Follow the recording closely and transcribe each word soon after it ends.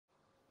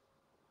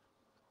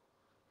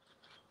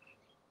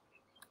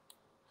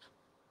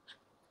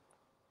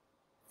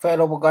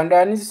Fellow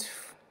Bugandans,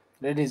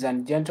 ladies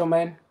and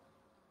gentlemen,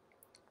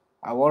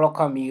 I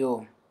welcome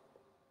you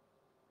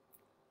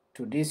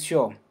to this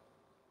show.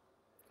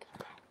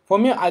 For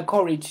me, I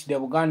call it the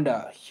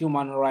Buganda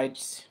Human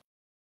Rights,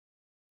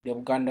 the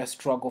Buganda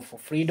Struggle for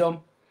Freedom,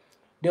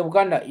 the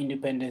Buganda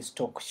Independence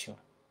Talk Show.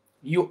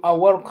 You are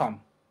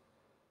welcome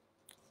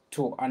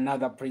to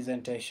another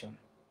presentation.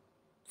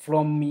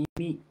 From me,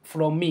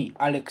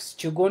 Alex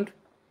Chigund.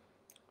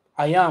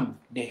 I am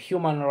the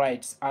human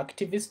rights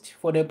activist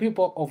for the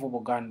people of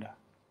Buganda.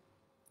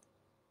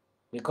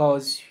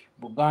 Because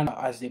Buganda,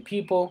 as the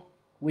people,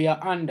 we are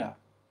under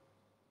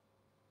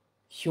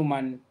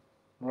human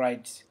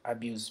rights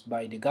abuse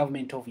by the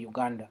government of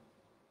Uganda.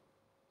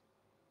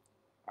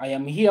 I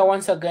am here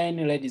once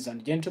again, ladies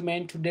and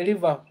gentlemen, to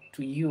deliver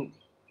to you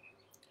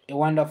a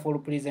wonderful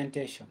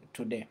presentation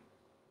today.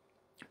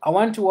 I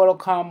want to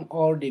welcome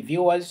all the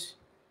viewers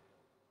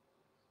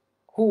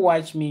who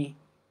watch me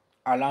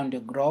around the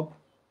globe,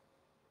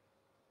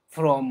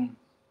 from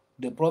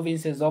the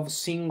provinces of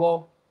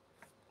Singo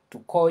to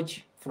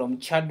Koch, from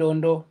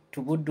Chadondo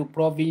to Budu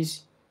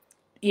province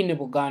in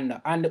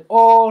Buganda, and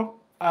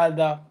all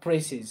other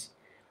places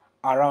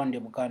around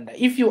Buganda.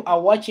 If you are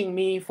watching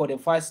me for the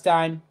first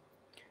time,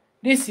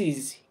 this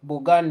is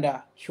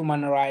Buganda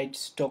Human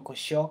Rights Talk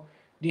Show.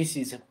 This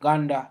is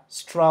Buganda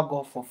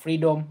Struggle for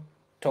Freedom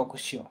Talk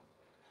Show.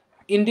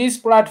 In this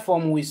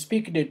platform, we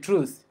speak the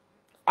truth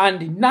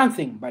and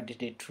nothing but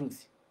the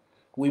truth.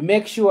 We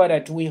make sure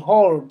that we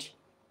hold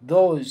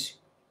those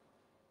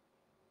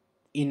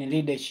in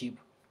leadership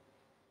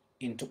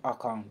into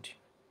account.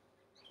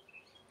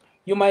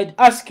 You might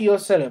ask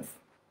yourself,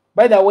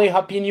 by the way,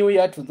 Happy New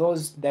Year to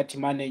those that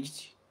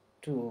managed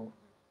to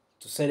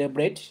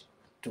celebrate,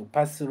 to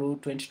pass through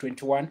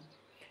 2021.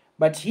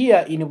 But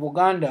here in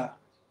Buganda,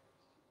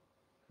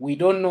 we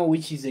don't know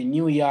which is the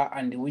new year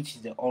and which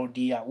is the old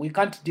year. We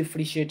can't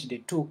differentiate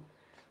the two,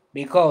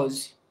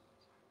 because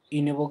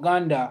in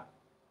Buganda,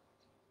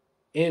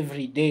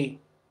 every day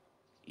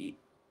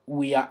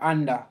we are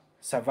under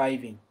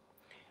surviving.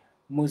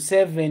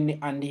 Museveni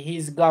and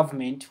his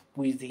government,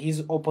 with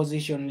his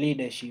opposition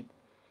leadership,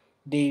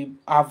 they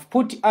have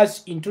put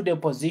us into the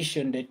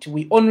position that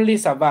we only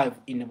survive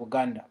in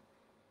Buganda.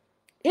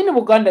 In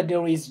Buganda,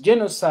 there is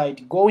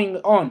genocide going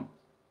on.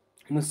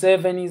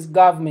 Museveni's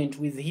government,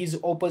 with his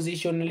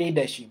opposition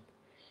leadership,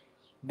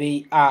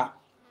 they are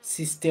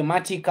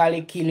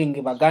systematically killing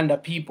Buganda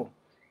people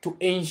to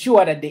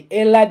ensure that they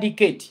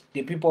eradicate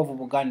the people of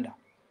Buganda.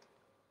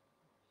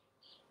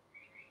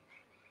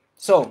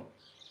 So,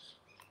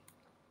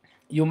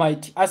 you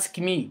might ask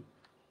me,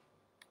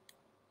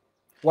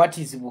 what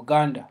is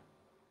Buganda?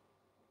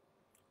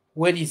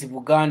 Where is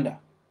Buganda?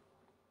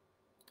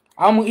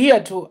 I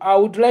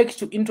would like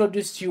to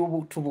introduce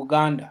you to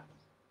Buganda.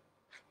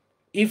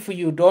 If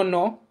you don't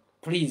know,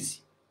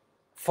 please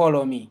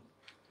follow me.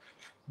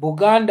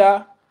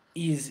 Buganda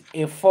is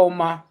a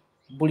former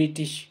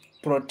British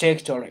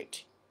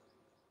protectorate.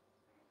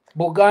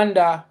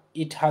 Buganda,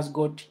 it has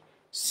got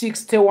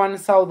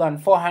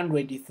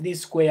 61,403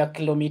 square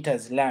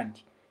kilometers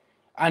land.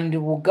 And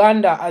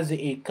Buganda as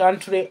a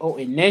country or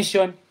a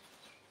nation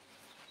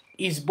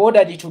is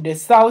bordered to the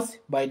south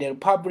by the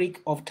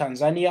Republic of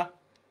Tanzania,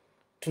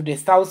 to the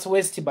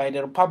southwest by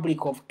the Republic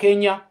of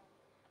Kenya,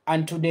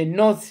 and to the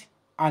north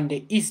and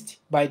the east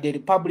by the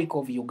Republic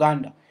of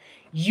Uganda.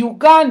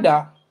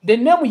 Uganda, the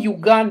name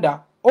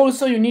Uganda,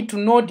 also you need to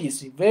know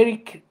this,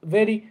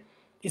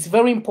 it's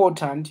very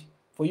important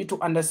for you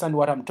to understand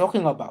what I'm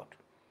talking about.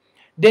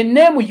 The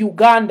name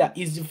Uganda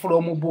is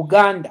from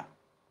Buganda.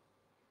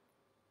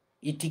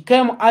 It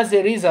came as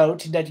a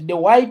result that the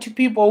white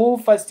people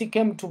who first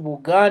came to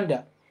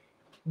Buganda,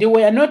 they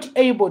were not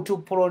able to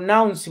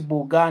pronounce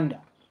Buganda.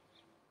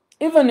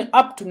 Even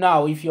up to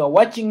now, if you are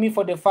watching me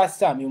for the first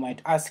time, you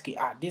might ask,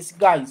 this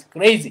guy is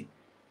crazy.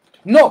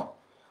 No,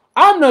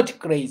 I'm not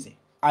crazy.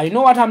 I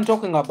know what I'm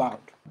talking about.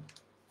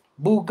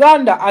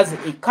 Buganda as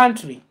a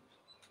country,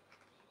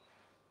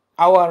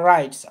 our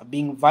rights are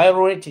being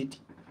violated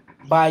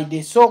by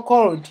the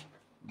so-called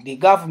the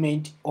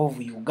government of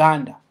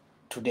Uganda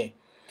today.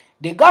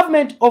 The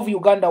government of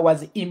Uganda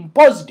was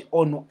imposed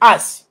on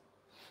us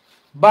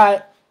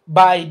by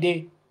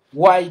the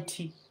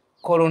white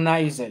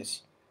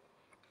colonizers.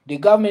 The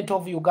government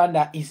of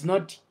Uganda is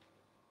not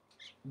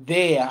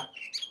there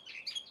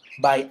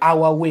by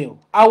our will.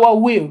 Our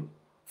will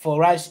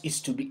for us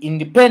is to be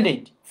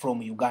independent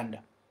from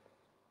Uganda.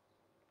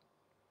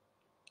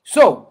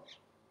 So,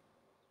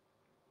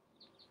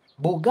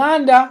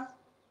 Uganda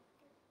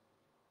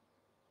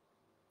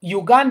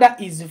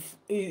is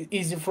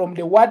from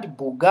the word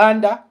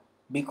Buganda,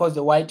 because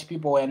the white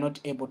people were not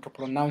able to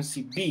pronounce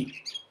B.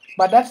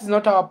 But that is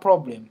not our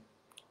problem.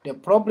 The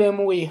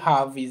problem we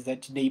have is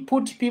that they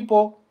put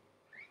people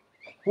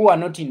who are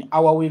not in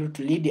our will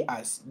to lead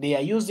us. They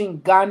are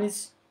using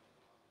guns,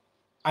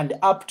 and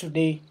up to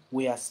today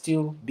we are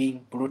still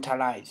being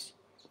brutalized.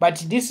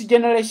 But this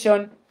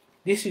generation,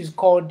 this is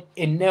called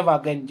a never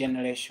again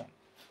generation.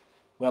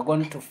 We are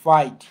going to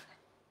fight.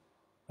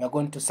 We are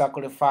going to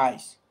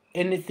sacrifice.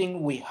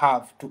 anything we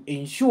have to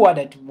ensure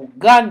that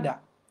Buganda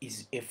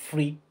is a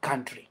free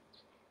country.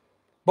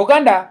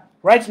 Buganda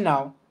right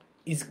now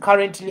is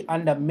currently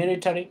under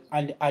military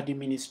and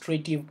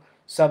administrative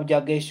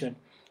subjugation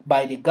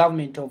by the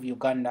government of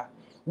Uganda,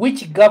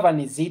 which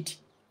governs it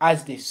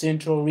as the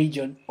central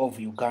region of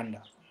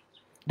Uganda.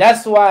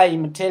 That's why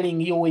I'm telling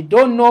you, we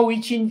don't know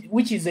which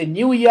is a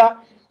new year,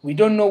 we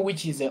don't know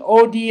which is an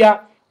old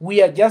year,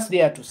 we are just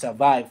there to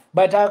survive.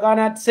 But I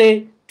cannot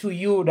say to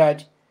you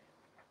that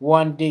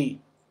one day,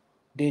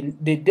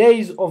 the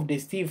days of the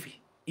thief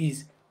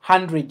is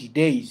 100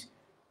 days,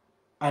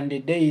 and the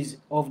days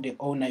of the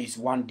owner is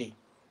 1 day.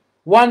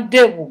 One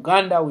day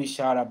Buganda we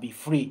shall be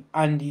free,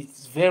 and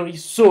it's very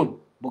soon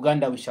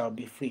Buganda we shall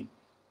be free.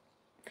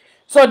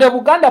 So the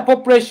Buganda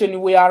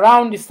population, we are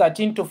around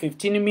 13 to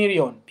 15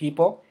 million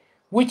people,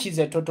 which is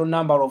a total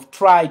number of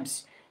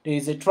tribes. There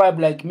is a tribe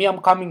like me, I'm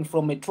coming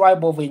from a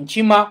tribe of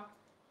Enchima,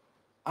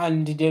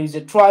 and there is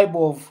a tribe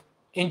of,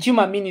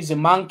 Enchima means a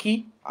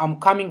monkey, I'm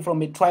coming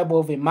from a tribe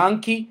of a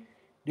monkey.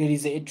 There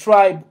is a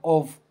tribe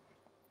of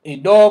a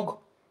dog,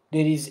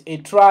 there is a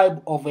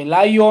tribe of a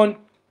lion,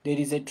 there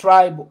is a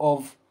tribe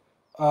of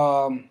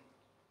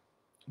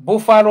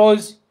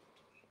buffaloes.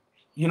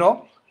 You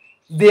know,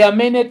 there are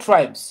many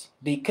tribes.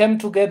 They came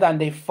together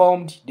and they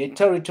formed the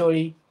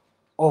territory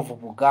of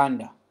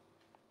Buganda.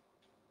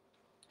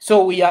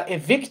 So we are a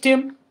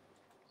victim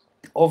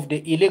of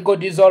the illegal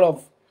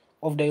dissolve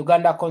of the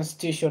Uganda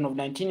Constitution of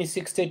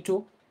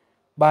 1962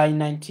 by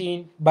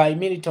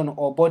Milton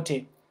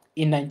Obote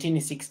in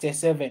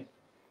 1967.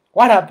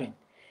 What happened?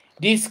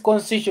 This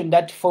constitution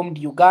that formed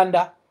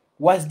Uganda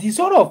was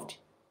dissolved.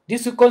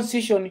 This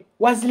constitution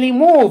was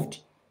removed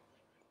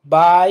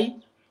by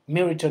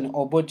Milton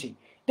Obote.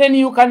 Then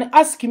you can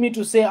ask me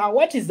to say,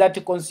 what is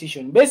that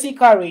constitution?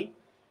 Basically,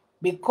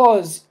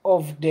 because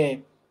of the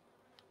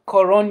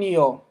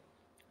colonial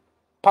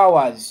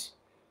powers,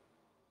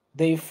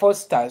 they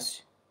forced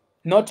us,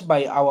 not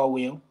by our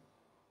will,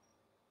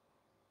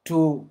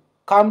 to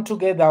come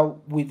together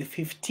with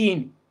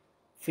 15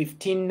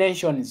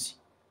 nations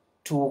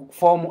to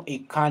form a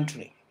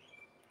country,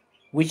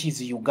 which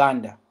is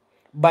Uganda.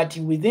 But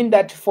within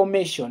that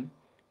formation,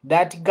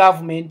 that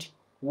government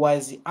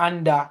was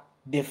under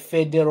the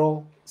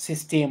federal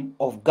system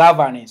of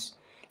governance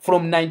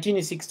from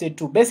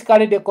 1962.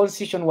 Basically, the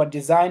constitution was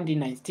designed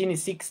in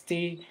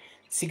 1960,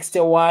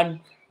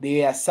 61.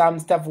 There are some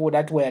stuff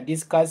that were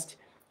discussed,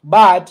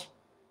 but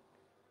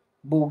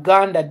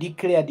Buganda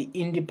declared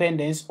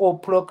independence or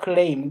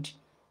proclaimed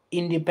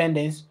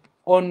independence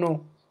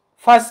on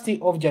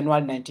 1st of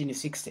January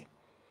 1960.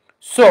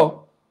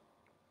 So,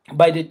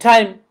 by the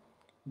time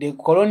the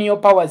colonial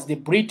powers, the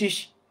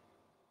British,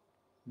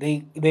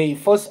 they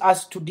forced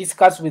us to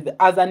discuss with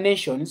other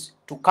nations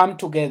to come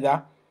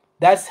together.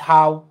 That's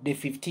how the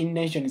 15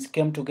 nations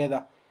came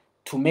together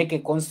to make a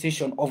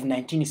constitution of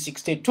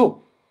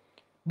 1962.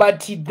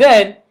 But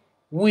then,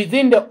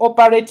 within the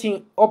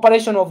operation of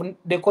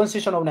the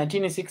constitution of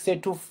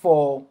 1962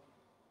 from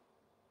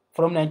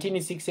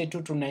 1962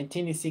 to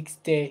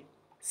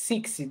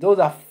 1966, those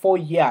are 4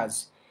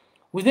 years.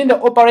 Within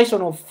the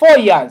operation of 4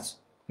 years,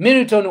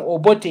 Milton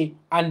Obote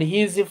and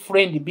his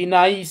friend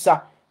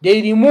Binaisa,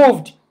 they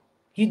removed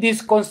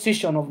this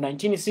constitution of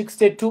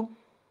 1962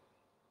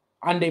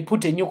 and they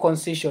put a new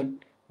constitution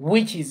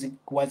which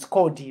was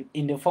called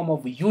in the form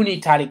of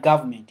unitary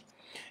government.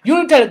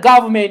 Unitary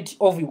government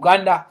of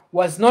Uganda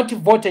was not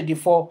voted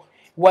for,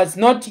 was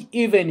not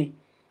even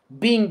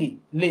being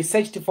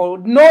researched for.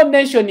 No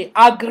nation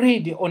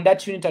agreed on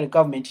that unitary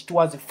government. It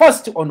was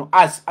forced on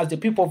us as the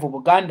people of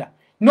Uganda.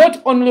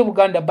 Not only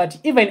Uganda, but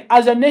even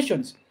other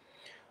nations.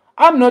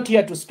 I'm not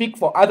here to speak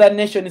for other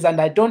nations, and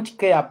I don't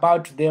care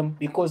about them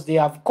because they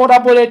have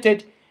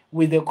collaborated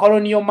with the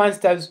colonial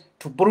masters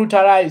to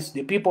brutalize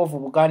the people of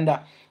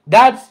Uganda.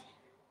 That's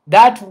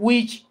that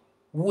which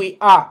we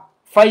are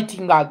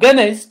fighting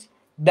against,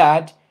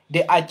 that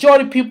the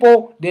Acholi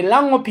people, the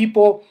Lango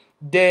people,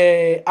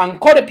 the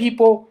Ankole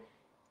people,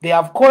 they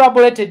have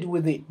collaborated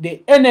with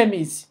the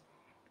enemies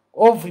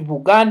of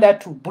Buganda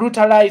to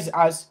brutalize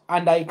us,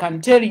 and I can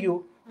tell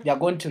you they are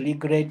going to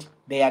regret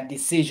their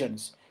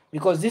decisions,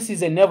 because this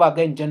is a never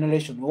again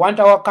generation. We want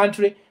our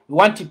country, we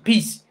want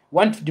peace, we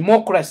want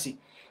democracy.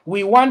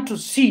 We want to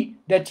see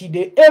that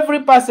every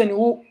person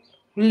who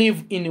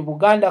live in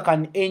Uganda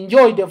can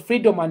enjoy the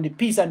freedom and the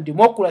peace and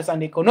democracy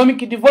and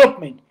economic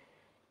development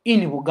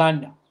in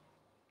Uganda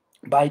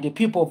by the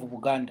people of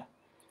Uganda.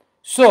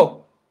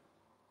 So,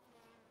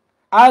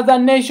 other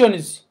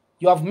nations,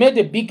 you have made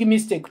a big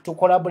mistake to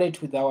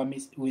collaborate with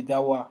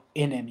our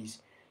enemies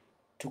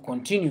to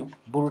continue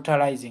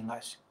brutalizing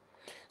us.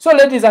 So,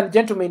 ladies and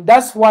gentlemen,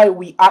 that's why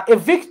we are a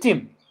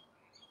victim.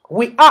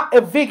 We are a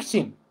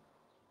victim.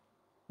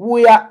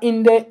 We are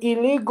in the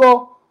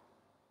illegal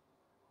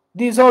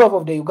dissolve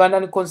of the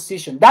Ugandan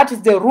constitution. That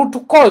is the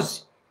root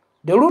cause.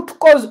 The root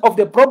cause of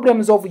the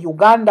problems of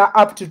Uganda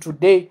up to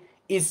today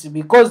is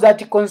because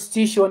that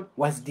constitution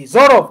was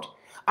dissolved.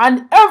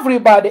 And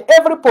everybody,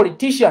 every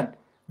politician,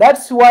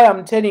 that's why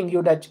I'm telling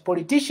you that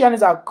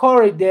politicians are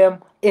calling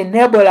them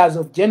enablers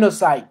of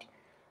genocide.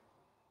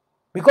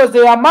 Because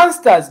they are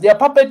monsters, they are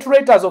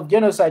perpetrators of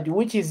genocide,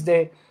 which is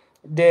the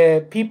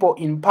people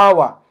in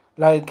power,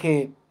 like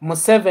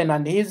Museveni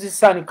and his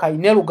son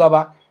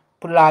Kainerugaba,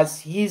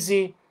 plus his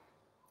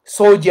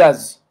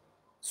soldiers,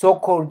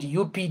 so-called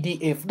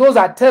UPDF. Those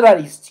are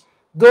terrorists.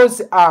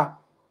 Those are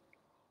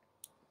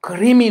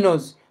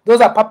criminals.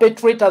 Those are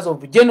perpetrators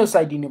of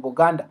genocide in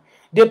Buganda.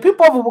 The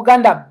people of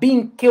Buganda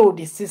being killed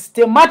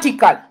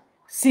systematically.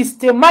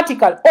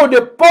 All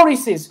the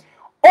policies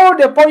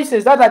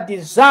that are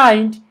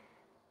designed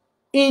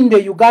in the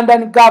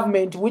Ugandan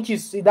government, which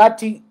is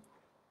that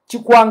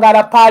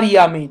Chikwangala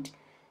parliament,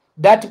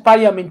 that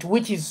parliament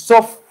which is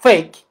so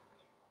fake,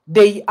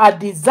 they are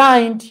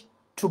designed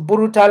to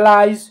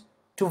brutalize,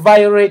 to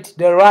violate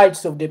the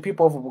rights of the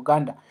people of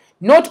Buganda.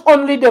 Not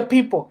only the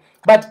people,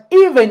 but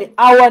even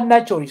our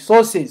natural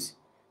resources,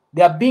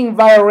 they are being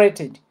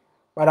violated.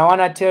 But I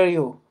want to tell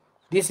you,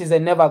 this is a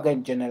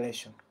never-again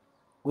generation.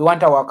 We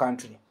want our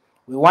country.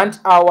 We want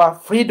our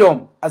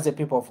freedom as the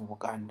people of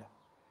Buganda.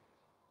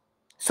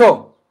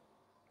 So,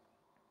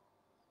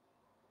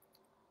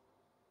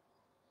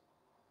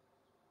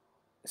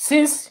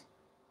 since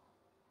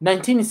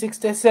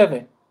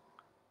 1967,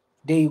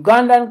 the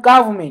Ugandan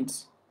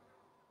government,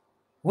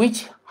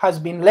 which has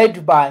been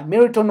led by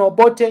Milton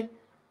Obote,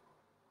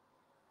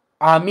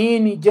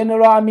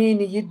 General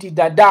Amini Yidi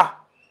Dada,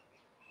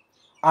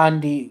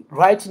 and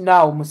right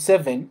now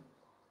Museveni,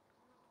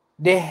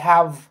 they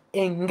have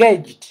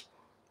engaged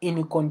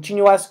in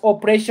continuous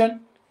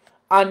oppression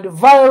and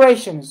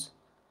violations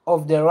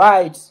of the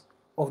rights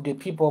of the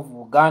people of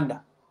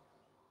Uganda.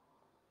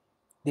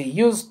 They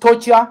use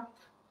torture,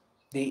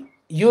 they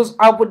use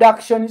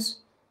abductions,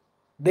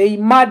 they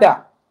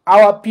murder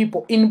our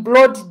people in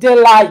broad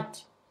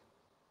daylight.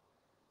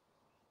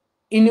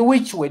 In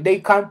which way? They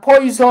can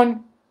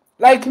poison,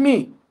 like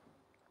me,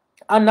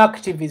 an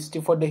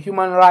activist for the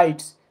human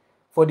rights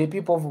for the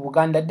people of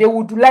Uganda. They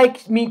would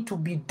like me to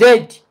be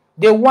dead.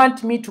 They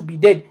want me to be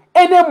dead.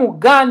 Any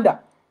Muganda,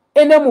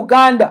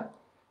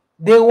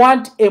 they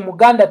want a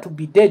Muganda to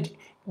be dead.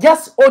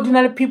 Just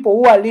ordinary people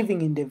who are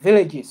living in the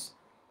villages.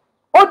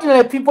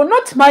 Ordinary people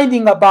not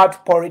minding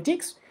about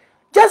politics,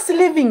 just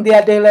living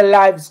their daily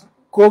lives,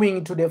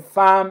 going to the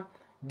farm,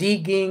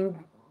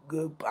 digging,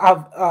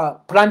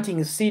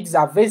 planting seeds,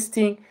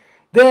 harvesting.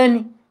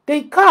 Then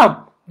they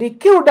come, they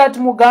kill that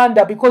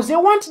Muganda because they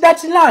want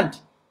that land.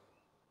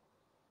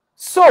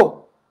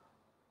 So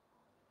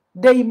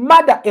they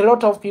murder a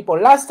lot of people.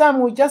 Last time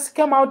we just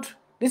came out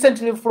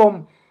recently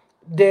from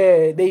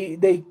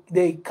they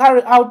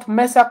carry out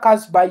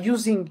massacres by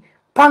using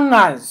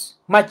pangas,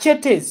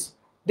 machetes.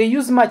 They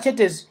use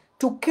machetes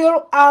to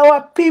kill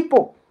our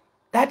people.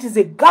 That is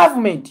a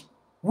government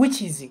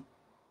which is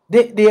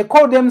they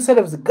call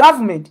themselves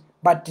government,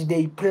 but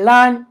they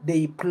plan,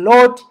 they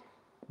plot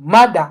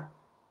murder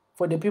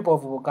for the people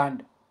of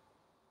Uganda.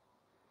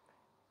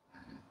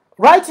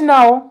 Right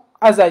now,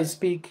 as I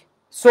speak,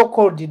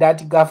 so-called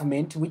that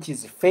government, which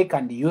is fake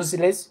and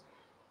useless,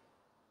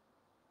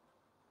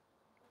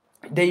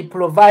 they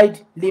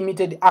provide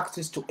limited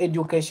access to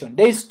education.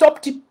 They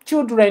stopped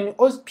children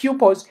or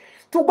pupils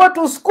to go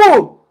to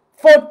school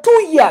for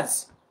 2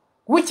 years.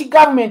 Which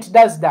government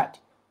does that?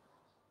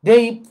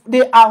 They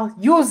are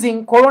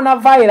using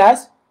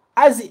coronavirus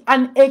as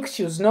an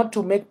excuse not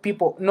to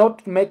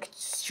make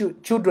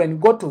children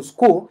go to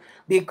school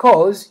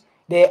because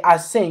they are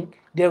saying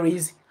there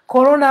is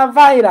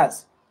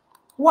coronavirus.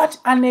 What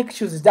an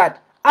excuse is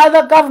that?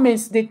 Other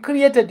governments, they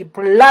created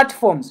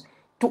platforms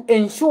to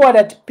ensure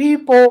that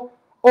people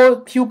or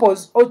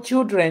pupils or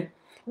children,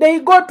 they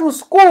go to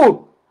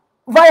school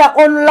via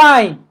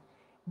online.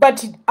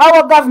 But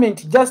our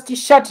government just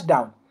shut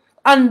down.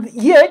 And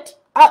yet,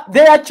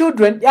 their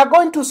children, they are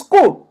going to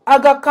school.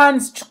 Aga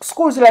Khan's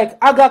schools like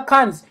Aga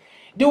Khan's,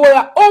 they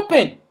were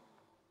open.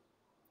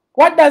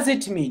 What does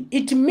it mean?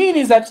 It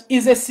means that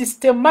it's a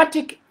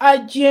systematic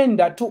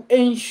agenda to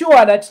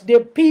ensure that the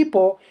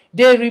people,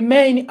 they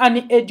remain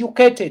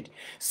uneducated,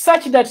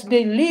 such that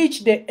they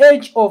reach the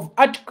age of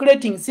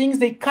articulating things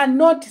they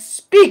cannot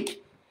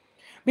speak.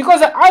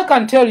 Because I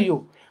can tell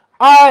you,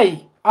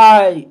 I,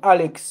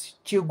 Alex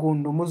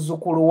Chigundu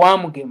Muzukuru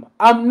Wamugema,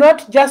 I'm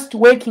not just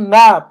waking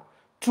up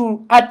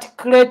to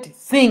articulate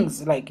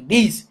things like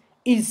this.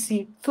 It's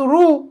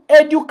through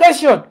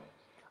education.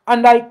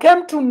 And I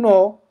came to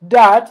know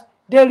that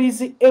there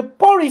is a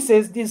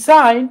policies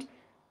designed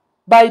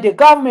by the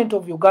government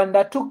of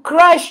Uganda to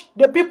crush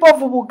the people of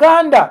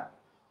Uganda.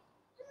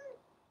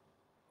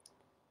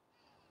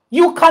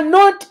 You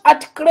cannot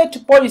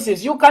articulate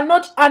policies. You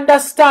cannot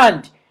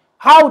understand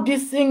how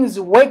these things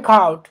work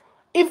out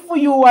if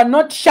you are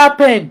not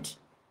sharpened.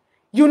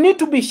 You need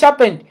to be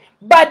sharpened.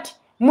 But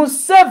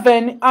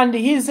Museveni and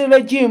his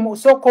regime,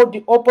 so-called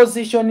the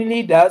opposition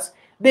leaders,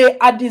 they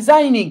are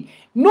designing.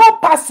 No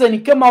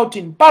person came out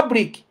in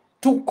public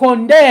to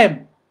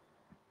condemn.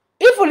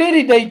 If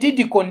really they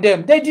did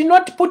condemn, they did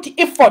not put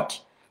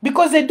effort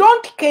because they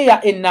don't care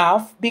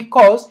enough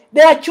because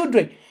they are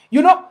children.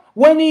 You know,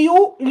 when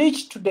you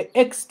reach to the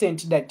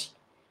extent that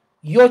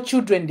your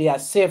children, they are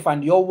safe,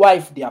 and your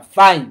wife, they are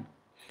fine.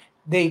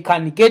 They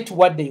can get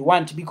what they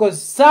want,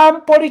 because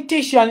some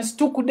politicians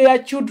took their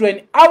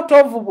children out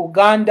of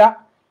Buganda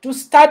to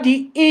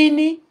study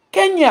in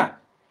Kenya,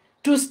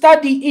 to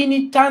study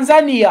in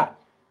Tanzania,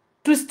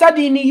 to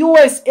study in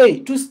USA,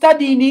 to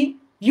study in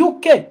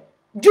UK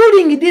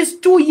during these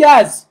 2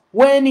 years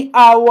when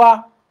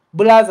our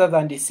brothers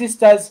and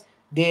sisters,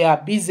 they are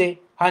busy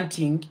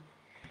hunting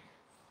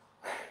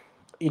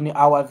in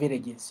our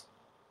villages.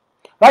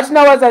 Right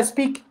now, as I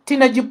speak,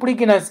 teenage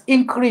pregnancy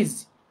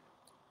increase.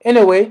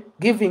 Anyway,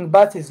 giving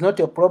birth is not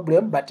a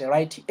problem, but a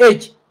right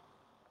age.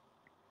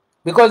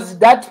 Because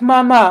that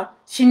mama,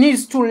 she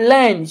needs to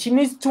learn, she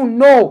needs to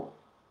know.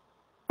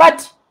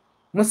 But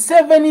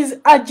Museveni's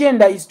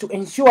agenda is to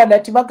ensure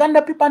that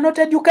Buganda people are not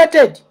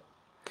educated.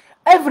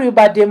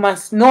 Everybody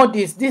must know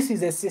this. This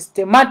is a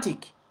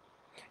systematic.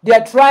 They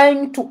are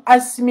trying to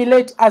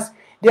assimilate us.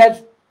 They are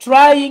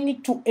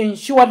trying to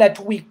ensure that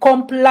we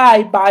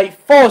comply by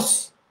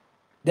force,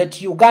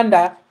 that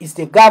Uganda is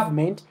the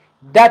government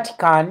that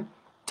can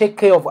take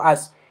care of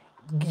us.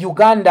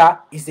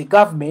 Uganda is the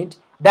government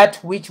that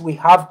which we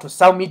have to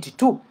submit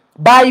to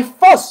by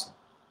force.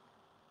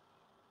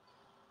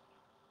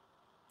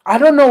 I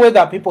don't know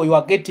whether people, you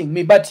are getting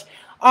me, but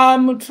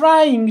I'm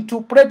trying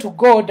to pray to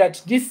God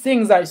that these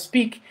things I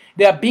speak,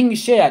 they are being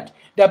shared,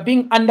 they are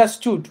being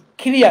understood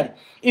clearly.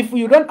 If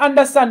you don't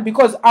understand,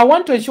 because I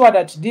want to ensure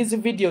that these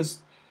videos,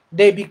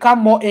 they become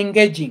more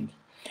engaging,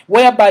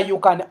 whereby you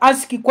can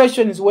ask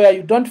questions where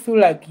you don't feel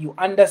like you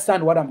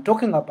understand what I'm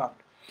talking about.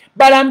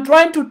 But I'm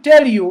trying to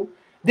tell you,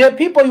 the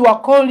people you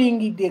are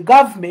calling the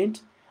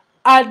government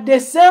are the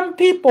same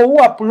people who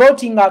are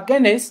plotting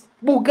against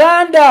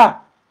Buganda.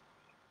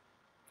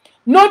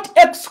 Not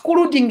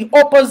excluding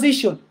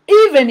opposition,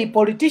 even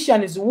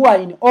politicians who are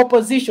in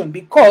opposition,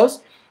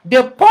 because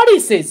the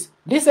policies,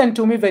 listen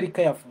to me very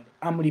carefully.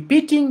 I'm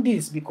repeating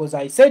this because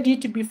I said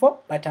it before,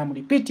 but I'm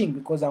repeating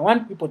because I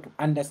want people to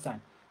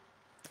understand.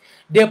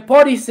 The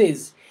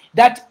policies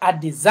that are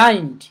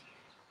designed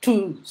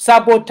to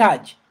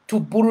sabotage, to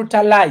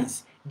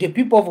brutalize the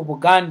people of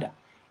Buganda,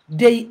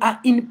 they are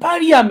in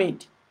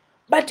parliament.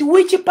 But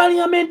which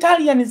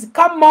parliamentarians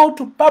come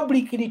out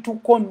publicly to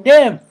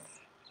condemn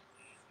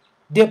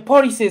the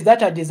policies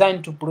that are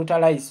designed to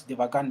brutalize the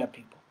Buganda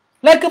people?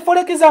 Like, for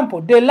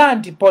example, the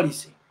land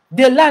policy.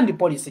 The land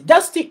policy,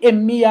 just a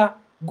mere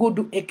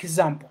good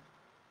example.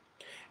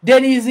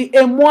 There is a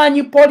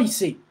Mwanyi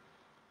policy.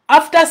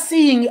 After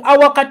seeing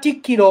our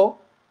Katikiro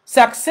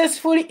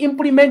successfully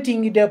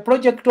implementing the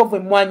project of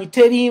Mwanyi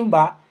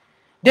Terimba,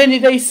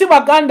 then they see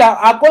Buganda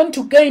are going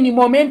to gain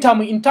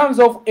momentum in terms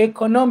of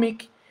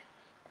economic,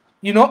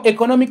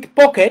 economic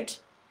pocket.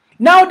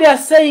 Now they are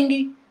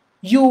saying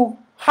you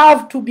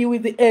have to be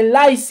with a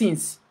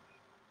license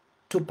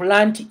to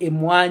plant a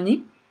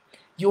Mwanyi.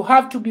 You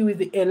have to be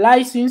with a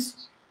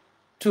license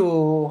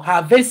to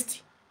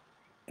harvest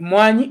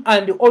Mwanyi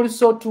and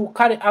also to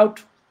carry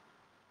out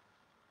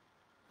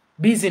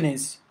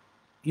business,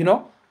 in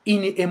a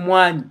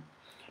Mwanyi.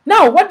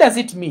 Now, what does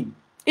it mean?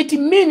 It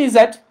means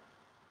that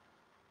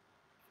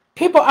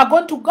people are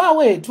going to go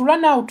away, to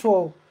run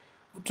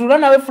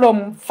away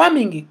from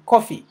farming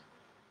coffee,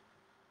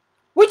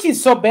 which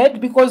is so bad,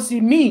 because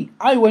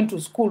I went to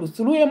school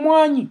through a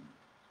Mwanyi.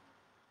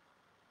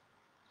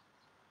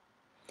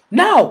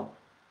 Now,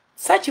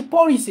 such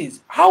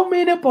policies, how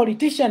many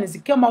politicians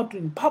came out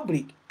in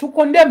public to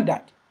condemn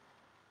that?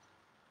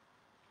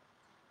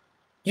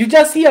 You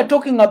just hear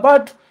talking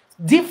about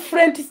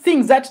different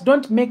things that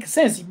don't make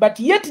sense,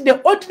 but yet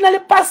the ordinary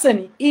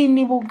person in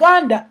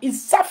Uganda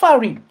is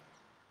suffering.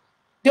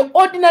 The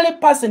ordinary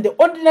person, the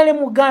ordinary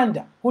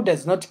Muganda, who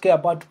does not care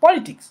about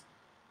politics,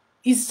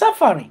 is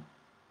suffering.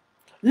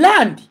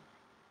 Land.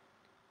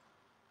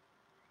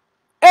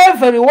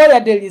 Everywhere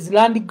there is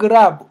land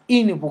grab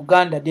in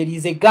Uganda, there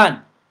is a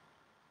gun.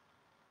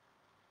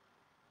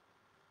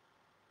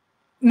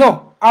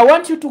 No, I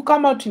want you to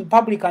come out in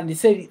public and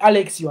say,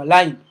 Alex, you are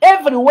lying.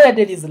 Everywhere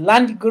there is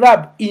land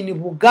grab in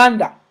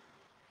Uganda,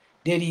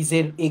 there is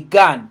a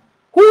gun.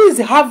 Who is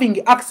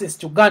having access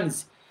to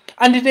guns?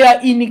 And they are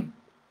in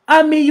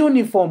army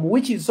uniform,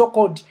 which is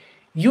so-called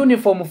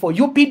uniform for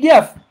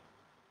UPDF.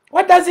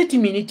 What does it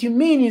mean? It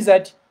means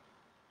that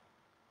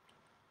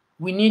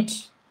we need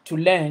to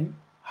learn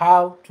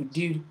how to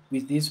deal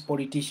with these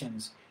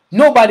politicians.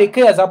 Nobody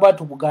cares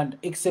about Uganda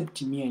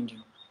except me and you.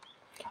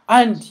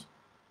 And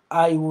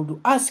I would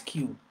ask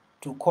you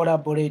to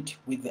collaborate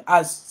with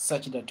us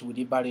such that we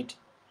liberate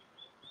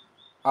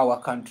our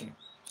country.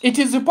 It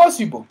is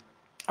possible,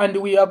 and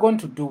we are going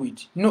to do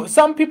it. No,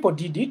 some people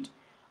did it,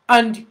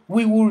 and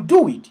we will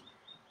do it.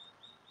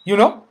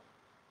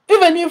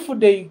 Even if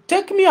they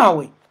take me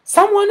away,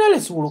 someone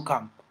else will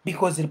come,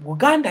 because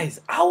Buganda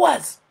is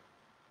ours.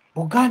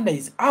 Buganda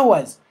is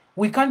ours.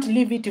 We can't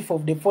leave it for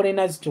the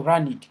foreigners to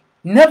run it.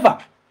 Never.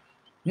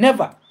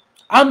 Never.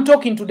 I'm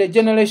talking to the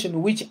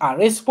generation which are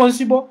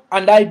responsible,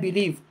 and I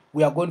believe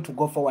we are going to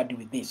go forward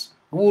with this.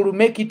 We will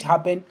make it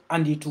happen,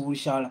 and we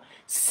shall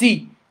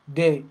see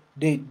the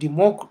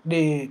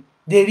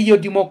real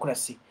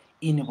democracy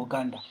in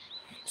Buganda.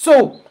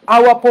 So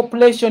our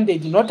population, they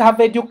do not have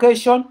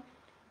education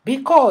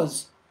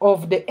because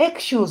of the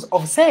excuse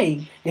of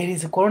saying there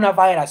is a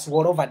coronavirus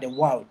all over the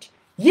world.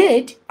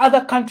 Yet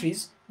other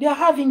countries, they are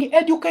having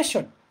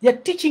education. They are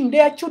teaching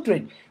their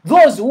children,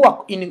 those who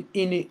are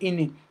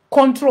in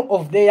control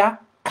of their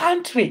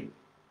country.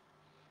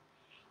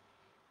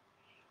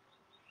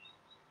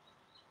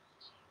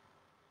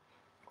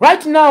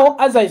 Right now,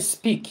 as I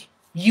speak,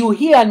 you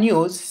hear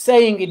news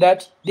saying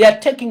that they are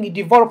taking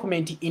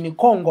development in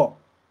Congo.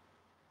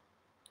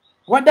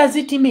 What does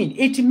it mean?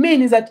 It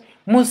means that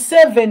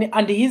Museveni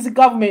and his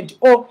government,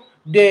 or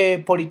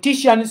the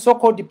politicians,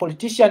 so-called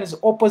politicians,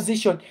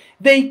 opposition,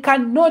 they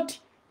cannot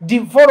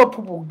develop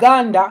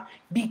Buganda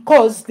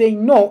because they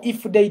know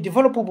if they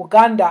develop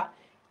Buganda,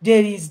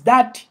 there is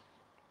that,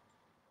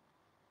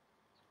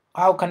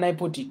 how can I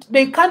put it?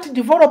 They can't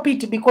develop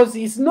it because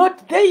it's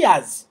not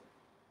theirs.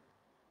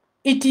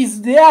 It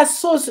is their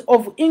source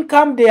of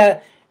income. They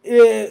are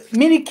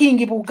milking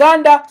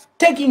Buganda,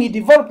 taking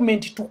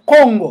development to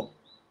Congo.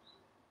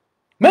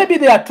 Maybe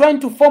they are trying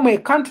to form a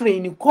country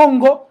in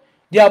Congo.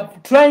 They are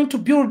trying to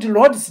build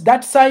roads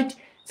that side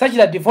such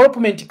that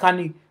development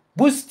can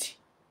boost.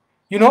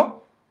 You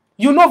know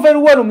very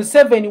well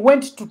Museveni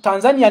went to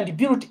Tanzania and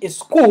built a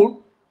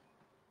school.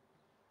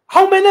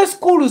 How many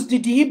schools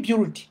did he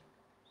build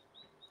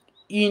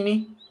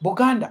in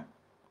Buganda?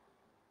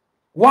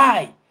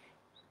 Why?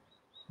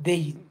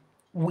 They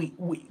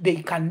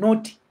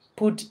cannot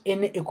put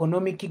any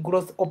economic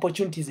growth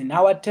opportunities in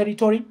our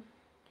territory.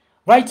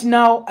 Right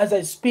now, as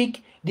I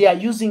speak, they are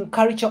using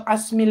cultural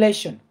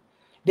assimilation.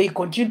 They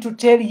continue to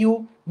tell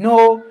you,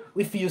 no,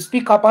 if you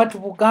speak about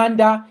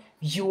Buganda,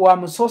 you are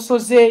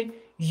Musosoze,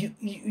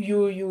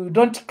 you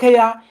don't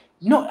care.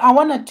 No, I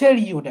want to tell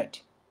you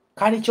that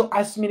cultural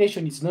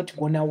assimilation is not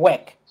going to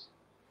work.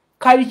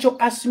 Cultural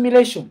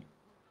assimilation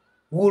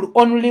will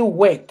only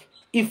work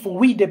if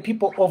we, the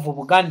people of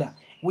Buganda,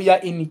 we are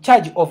in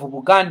charge of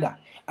Buganda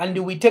and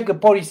we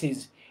take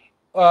policies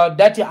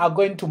that are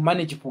going to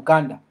manage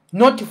Buganda,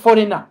 not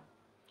foreigner.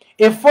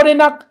 A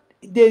foreigner,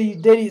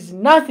 there is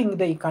nothing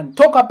they can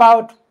talk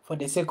about for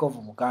the sake of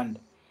Buganda.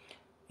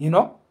 You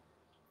know?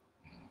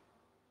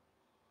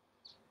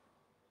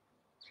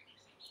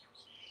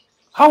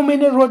 How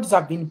many roads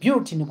have been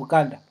built in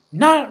Buganda?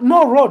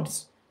 No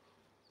roads.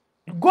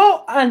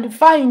 Go and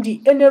find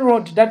any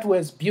road that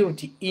was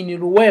built in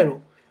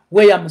Luwero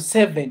where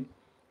Museveni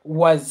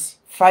was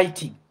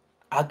fighting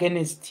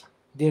against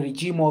the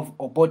regime of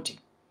Obote,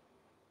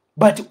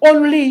 but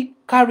only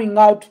carrying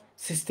out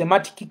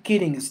systematic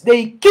killings.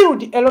 They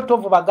killed a lot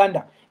of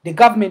Buganda, the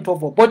government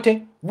of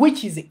Obote,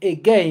 which is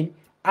again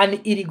an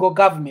illegal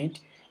government.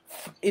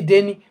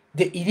 Then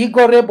the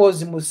illegal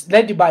rebels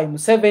led by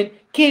Museveni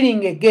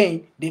killing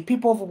again the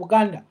people of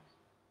Buganda.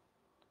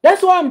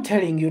 That's why I'm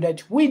telling you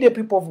that we, the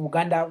people of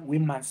Uganda, we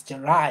must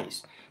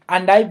rise.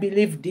 And I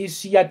believe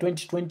this year,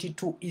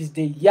 2022, is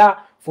the year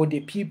for the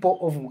people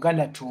of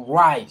Uganda to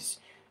rise.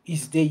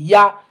 Is the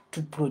year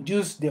to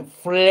produce the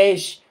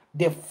flesh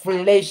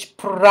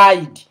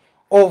pride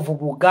of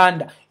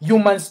Uganda. You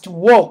must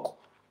walk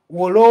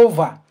all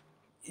over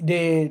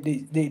the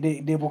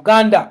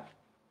Uganda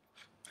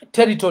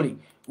territory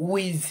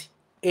with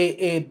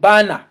a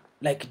banner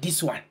like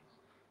this one.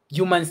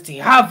 You must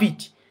have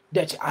it,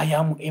 that I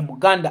am a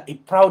Muganda, a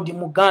proud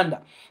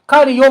Muganda.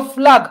 Carry your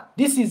flag.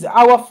 This is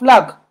our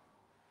flag.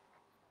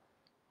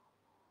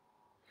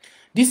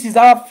 This is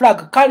our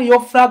flag. Carry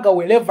your flag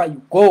wherever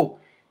you go.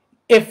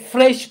 A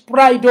fresh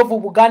pride of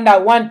Buganda. I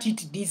want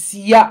it this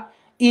year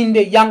in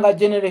the younger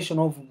generation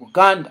of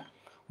Buganda.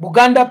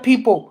 Buganda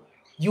people,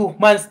 you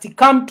must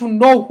come to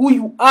know who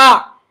you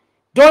are.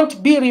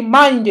 Don't be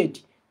reminded.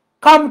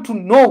 Come to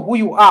know who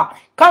you are.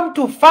 Come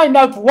to find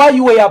out why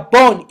you were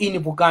born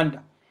in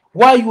Buganda.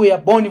 Why you were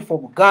born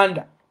for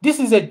Buganda. This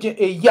is a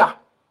year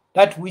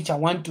that which I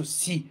want to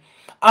see.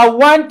 I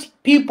want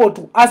people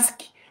to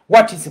ask,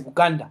 what is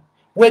Buganda?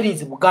 Where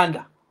is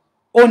Buganda?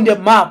 On the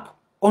map,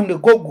 on the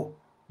Google.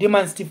 They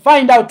must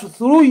find out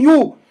through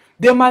you.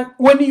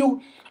 When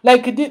you,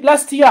 like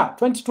last year,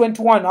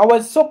 2021, I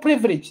was so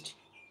privileged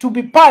to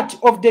be part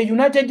of the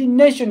United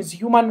Nations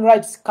Human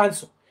Rights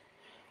Council,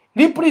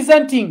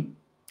 representing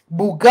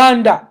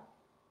Buganda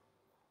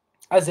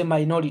as a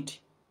minority,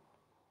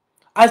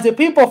 as a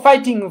people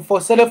fighting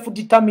for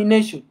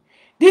self-determination.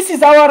 This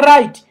is our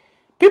right.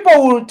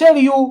 People will tell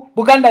you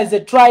Buganda is a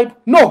tribe.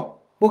 No,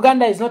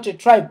 Buganda is not a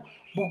tribe.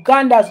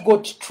 Buganda has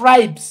got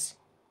tribes.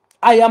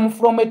 I am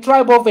from a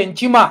tribe of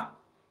Enchima.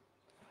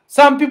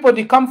 Some people,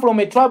 they come from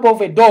a tribe of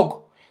a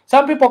dog.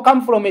 Some people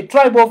come from a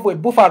tribe of a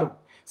buffalo.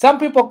 Some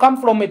people come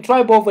from a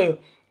tribe of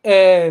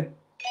a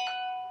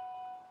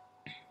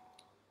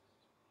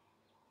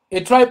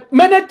tribe.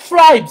 Many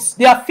tribes.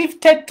 There are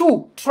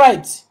 52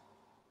 tribes.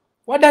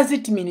 What does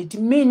it mean? It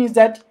means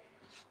that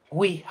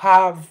we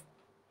have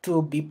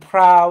to be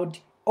proud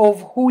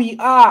of who we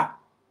are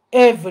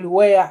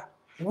everywhere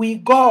we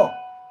go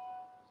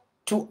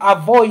to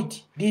avoid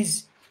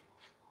this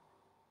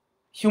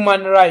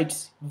human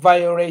rights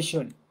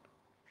violation.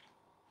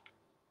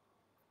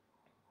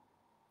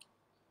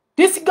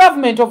 This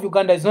government of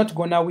Uganda is not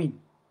gonna win.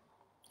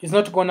 It's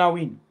not gonna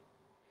win.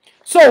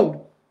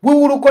 So we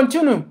will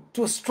continue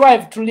to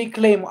strive to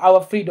reclaim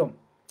our freedom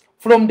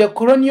from the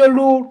colonial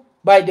rule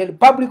by the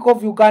Republic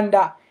of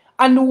Uganda,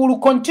 and we will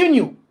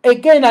continue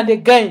again and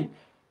again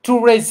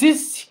to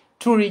resist,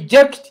 to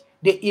reject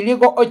the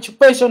illegal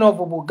occupation of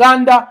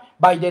Buganda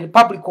by the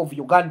Republic of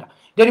Uganda.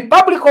 The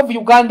Republic of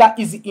Uganda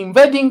is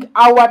invading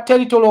our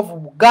territory of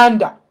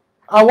Buganda.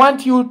 I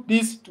want you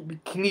this to be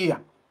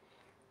clear.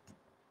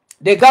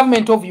 The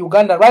government of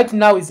Uganda right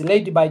now is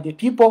led by the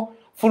people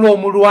from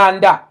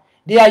Rwanda.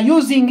 They are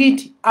using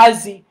it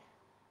as an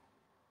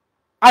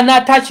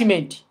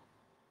attachment.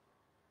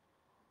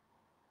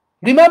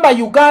 Remember,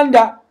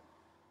 Uganda,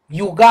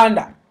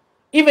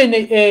 even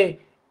a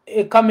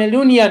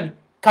Cameroonian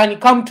can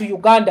come to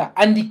Uganda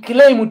and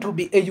claim to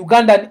be a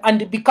Ugandan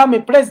and become a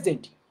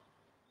president.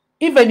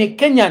 Even a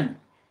Kenyan,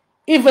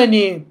 even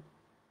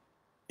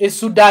a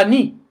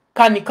Sudanese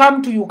can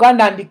come to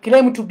Uganda and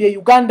claim to be a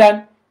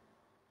Ugandan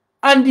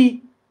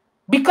and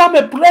become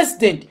a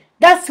president.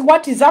 That's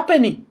what is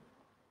happening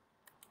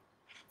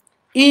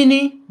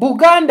in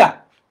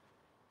Buganda.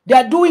 They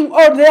are doing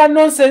all their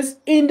nonsense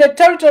in the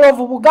territory of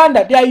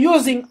Buganda. They are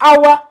using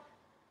our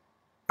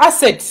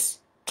assets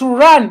to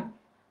run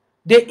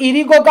the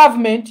illegal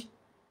government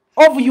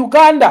of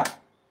Uganda.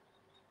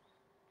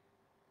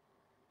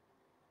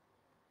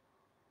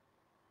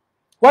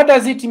 What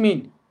does it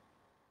mean?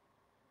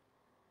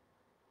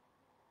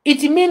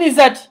 It means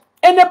that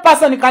any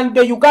person can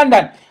be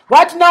Ugandan.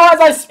 Right now, as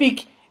I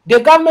speak, the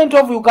government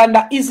of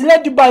Uganda is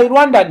led by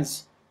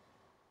Rwandans.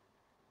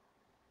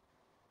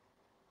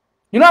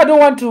 You know, I don't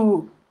want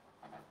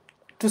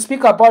to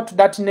speak about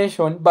that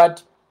nation,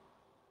 but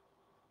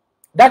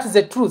that is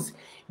the truth.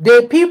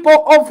 The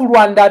people of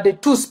Rwanda, the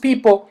Tutsi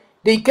people,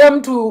 they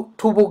came to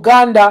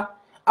Buganda,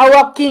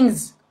 our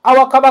kings,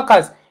 our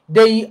kabakas,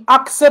 they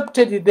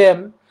accepted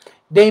them,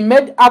 they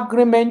made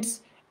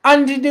agreements,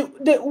 and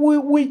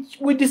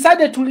we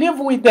decided to live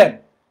with them.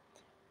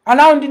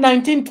 Around the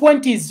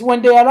 1920s,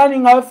 when they are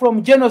running away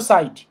from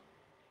genocide.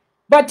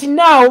 But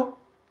now,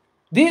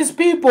 these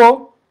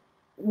people,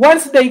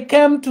 once they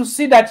came to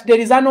see that there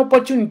is an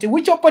opportunity,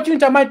 which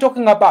opportunity am I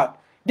talking about?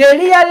 They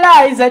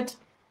realize that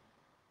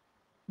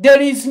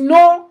there is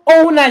no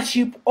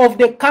ownership of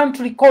the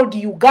country called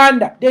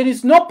Uganda. There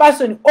is no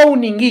person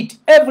owning it.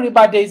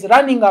 Everybody is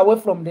running away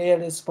from their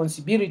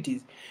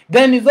responsibilities.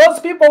 Then those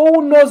people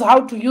who knows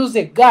how to use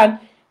a gun,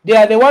 they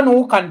are the one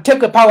who can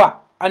take a power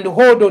and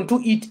hold on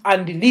to it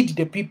and lead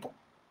the people.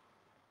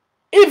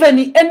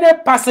 Even any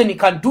person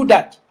can do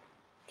that.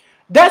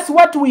 That's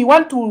what we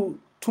want to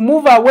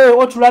move away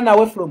or to run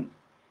away from.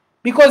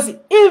 Because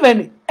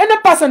even any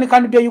person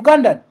can be a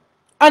Ugandan.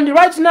 And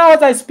right now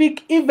as I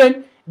speak,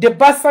 even the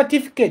birth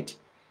certificate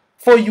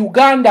for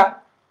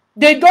Uganda,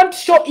 they don't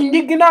show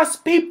indigenous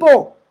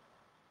people.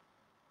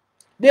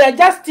 They are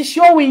just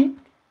showing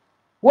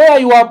where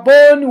you are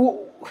born,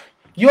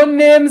 your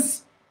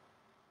names.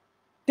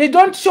 They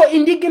don't show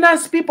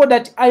indigenous people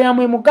that I am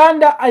a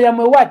Muganda, I am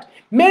a what.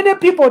 Many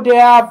people, they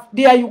are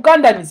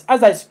Ugandans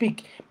as I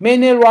speak.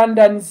 Many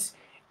Rwandans,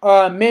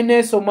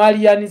 many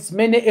Somalians,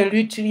 many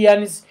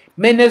Eritreans,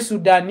 many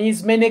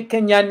Sudanese, many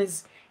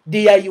Kenyans.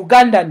 They are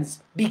Ugandans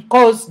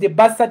because the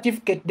birth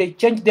certificate, they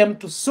change them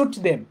to suit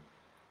them.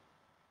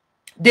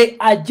 The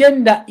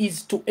agenda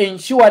is to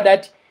ensure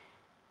that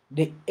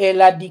they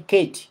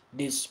eradicate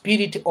the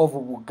spirit of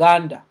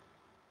Uganda.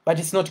 But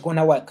it's not going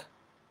to work.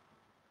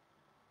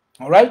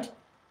 Alright?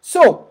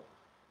 So,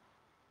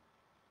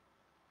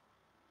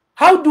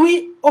 how do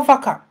we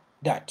overcome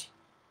that?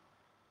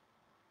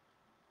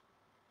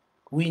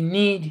 We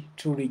need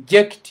to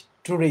reject,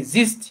 to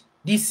resist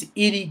this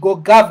illegal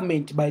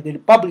government by the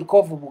Republic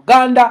of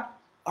Uganda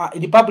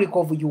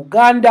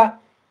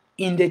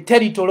in the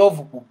territory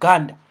of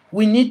Uganda.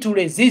 We need to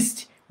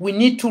resist. We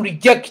need to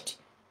reject.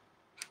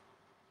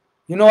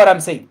 You know what I'm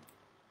saying?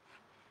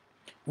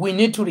 We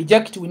need to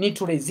reject. We need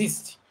to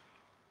resist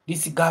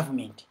this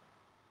government.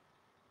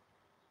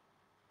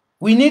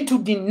 We need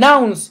to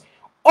denounce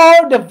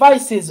all the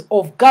vices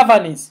of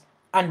governance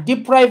and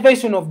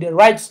deprivation of the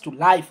rights to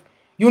life.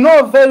 You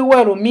know very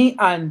well, me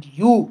and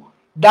you,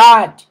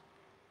 that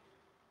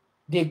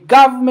the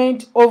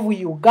government of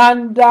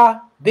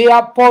Uganda,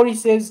 their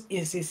policies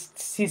is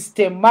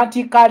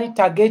systematically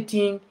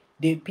targeting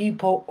the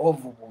people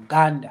of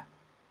Uganda,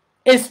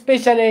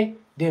 especially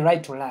the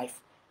right to life.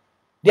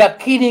 They are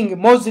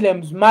killing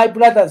Muslims, my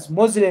brothers,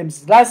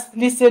 Muslims.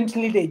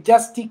 Recently, they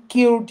just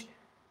killed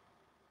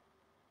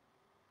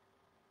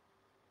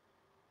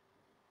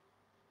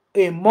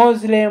a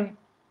Muslim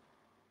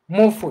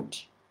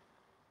Mufti,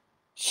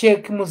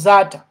 Sheikh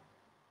Muzata.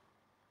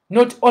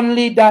 Not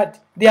only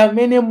that, there are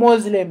many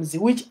Muslims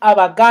which are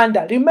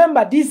Baganda.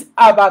 Remember, these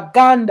are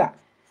Baganda.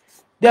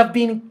 They have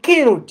been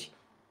killed.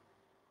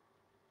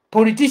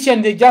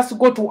 Politicians, they just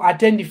go to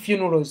attend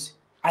funerals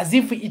as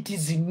if it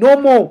is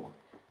normal.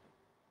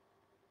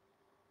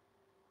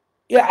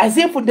 Yeah, as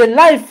if the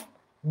life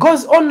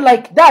goes on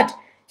like that.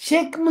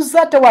 Sheikh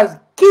Muzata was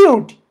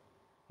killed,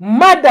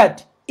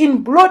 murdered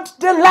in broad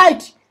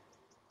daylight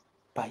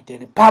by the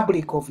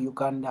Republic of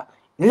Uganda,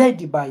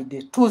 led by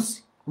the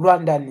Tutsi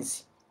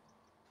Rwandans,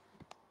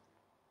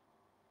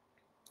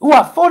 who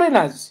are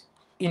foreigners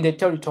in the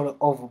territory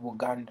of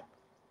Buganda.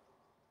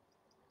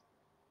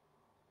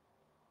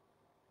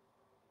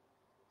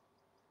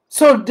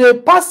 So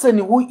the person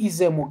who is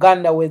a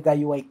Muganda, whether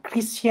you are a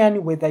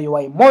Christian, whether you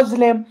are a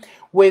Muslim,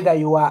 whether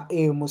you are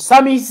a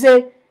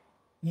Musamise,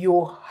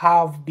 you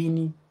have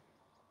been,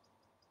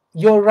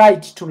 your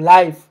right to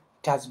life,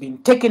 it has been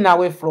taken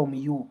away from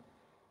you.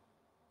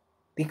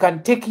 They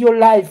can take your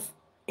life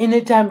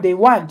anytime they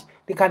want.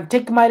 They can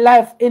take my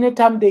life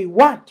anytime they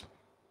want.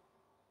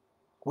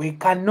 We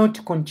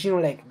cannot continue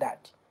like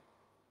that.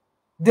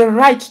 The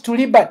right to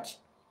liberty,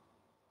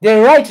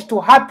 the right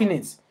to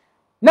happiness.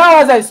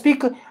 Now as I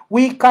speak,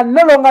 we can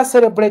no longer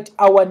celebrate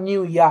our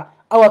New Year,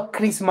 our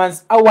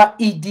Christmas, our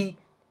Eid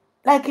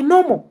like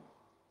normal.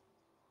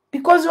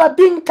 Because we are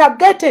being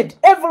targeted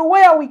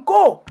everywhere we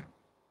go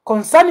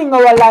concerning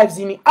our lives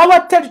in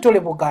our territory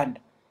of Uganda.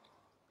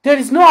 There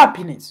is no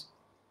happiness.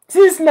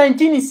 Since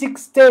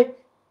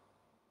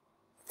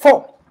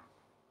 1964,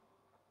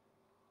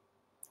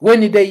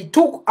 when they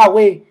took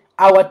away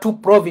our two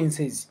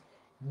provinces,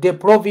 the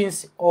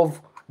province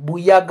of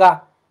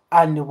Buyaga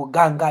and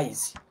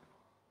Bugangais.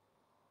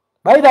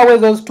 By the way,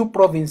 those two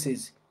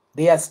provinces,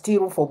 they are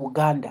still for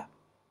Buganda.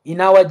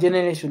 In our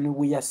generation,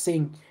 we are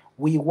saying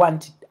we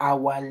want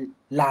our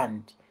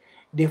land,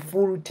 the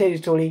full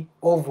territory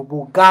of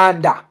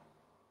Buganda.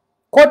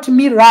 Quote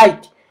me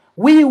right.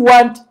 We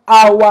want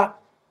our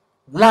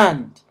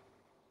land,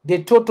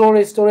 the total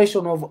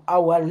restoration of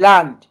our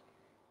land,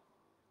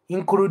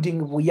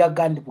 including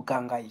Buyaga and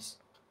Bugangais.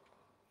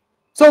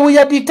 So we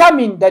are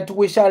determined that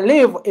we shall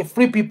live a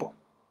free people,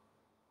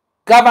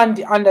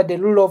 governed under the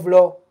rule of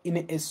law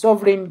in a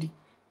sovereign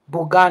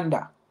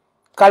Buganda,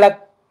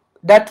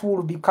 that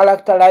will be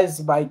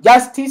characterized by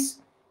justice,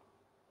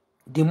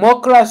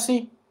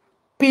 democracy,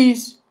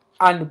 peace,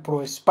 and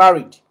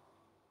prosperity.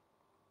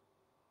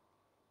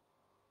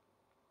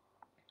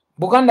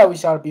 Buganda, we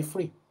shall be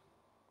free.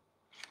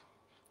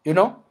 You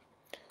know?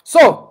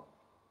 So,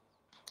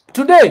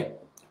 today,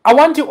 I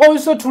want you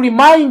also to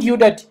remind you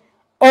that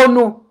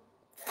on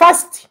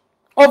 1st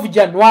of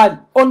January,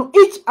 on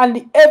each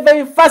and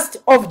every 1st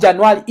of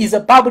January is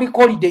a public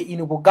holiday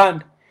in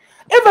Buganda.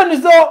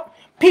 Even though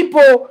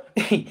people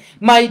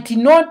might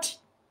not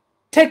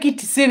take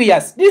it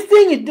serious, these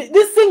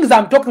things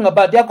I'm talking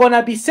about, they're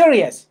gonna be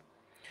serious.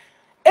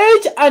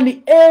 Each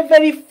and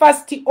every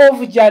 1st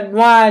of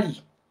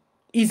January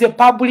is a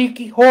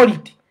public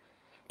holiday,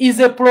 is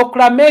a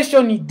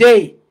proclamation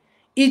day.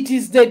 It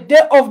is the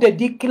day of the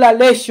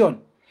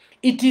declaration.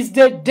 It is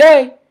the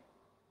day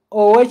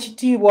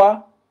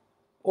Owekitiibwa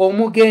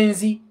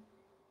Omugenzi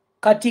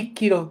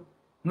Katikkiro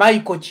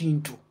Michael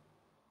Kintu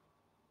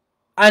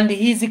and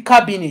his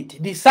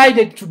cabinet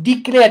decided to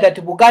declare that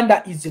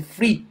Buganda is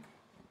free.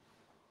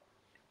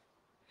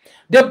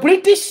 The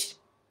British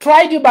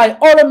tried by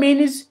all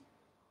means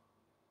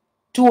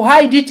to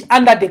hide it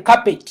under the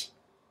carpet,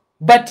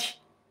 but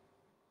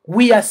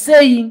we are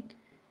saying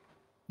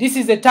this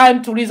is the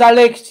time to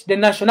resurrect the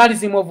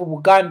nationalism of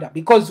Buganda,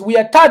 because we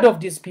are tired of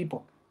these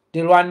people, the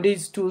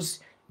Rwandese Tutsi,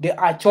 the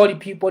Acholi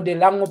people, the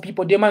Lango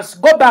people. They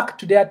must go back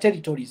to their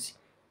territories.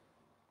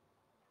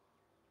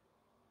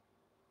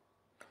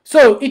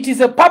 So it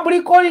is a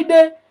public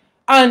holiday,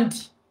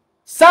 and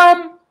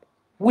some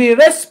will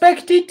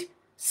respect it,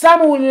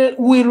 some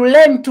will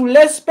learn to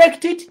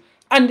respect it,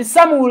 and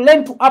some will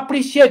learn to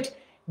appreciate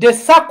the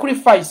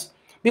sacrifice,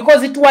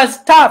 because it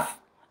was tough.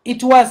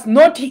 It was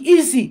not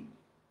easy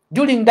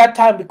during that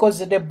time,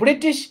 because the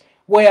British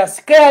were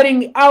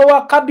scaring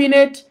our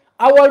cabinet,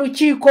 our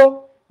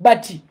Luchiko,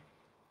 but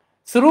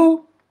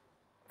through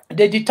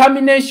the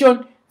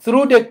determination,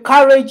 through the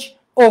courage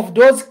of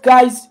those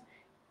guys,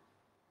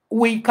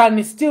 we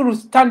can still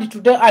stand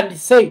today and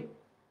say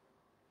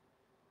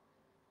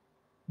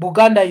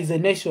Buganda is a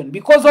nation,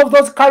 because of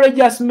those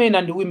courageous men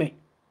and women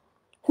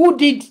who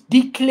did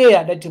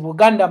declare that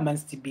Buganda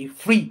must be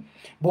free,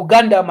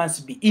 Buganda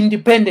must be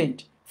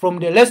independent from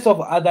the rest of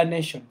other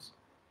nations.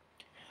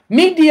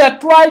 Media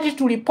tried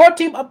to report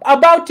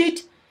about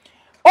it,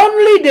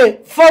 only the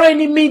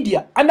foreign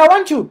media, and I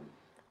want you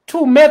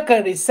to make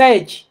a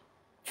research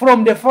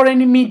from the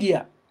foreign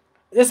media,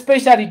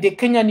 especially the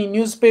Kenyan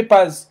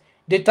newspapers,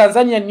 the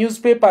Tanzanian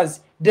newspapers,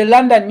 the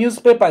London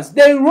newspapers.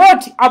 They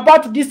wrote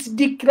about this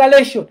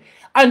declaration,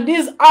 and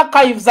these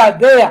archives are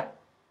there.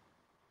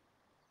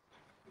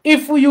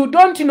 If you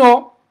don't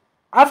know,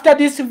 after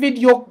this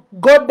video,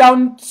 go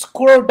down,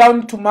 scroll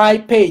down to my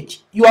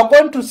page. You are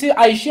going to see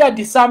I shared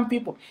some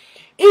people.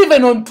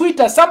 Even on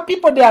Twitter, some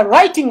people, they are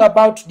writing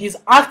about these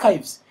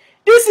archives.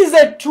 This is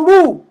a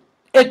truth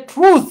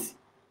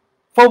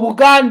for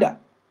Buganda.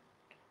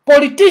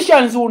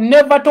 Politicians will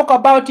never talk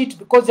about it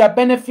because they are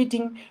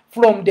benefiting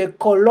from the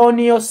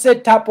colonial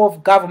setup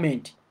of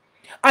government.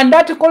 And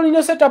that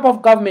colonial setup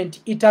of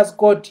government, it has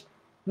got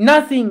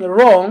nothing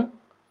wrong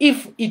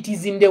if it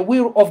is in the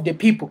will of the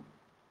people.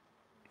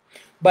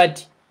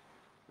 But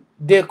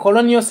the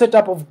colonial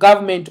setup of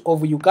government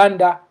of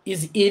Uganda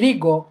is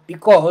illegal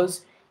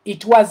because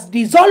it was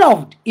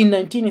dissolved in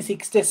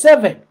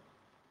 1967.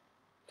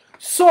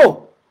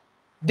 So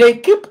they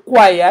keep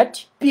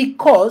quiet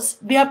because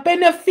they are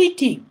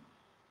benefiting.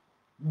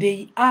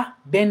 They are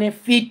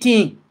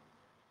benefiting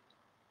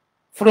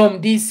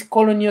from this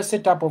colonial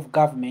setup of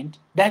government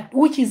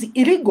which is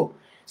illegal.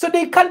 So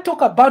they can't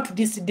talk about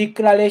this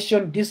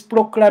declaration, this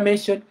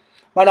proclamation.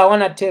 But I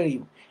want to tell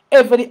you,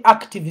 every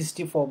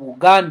activist for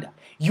Uganda,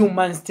 you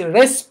must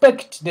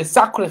respect the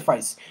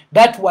sacrifice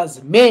that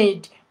was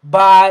made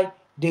by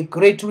the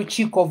great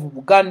Chief of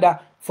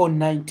Uganda from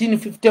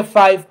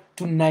 1955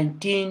 to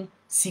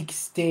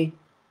 1960.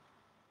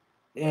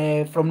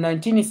 From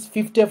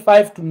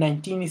 1955 to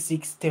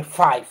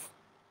 1965.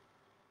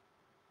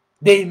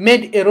 They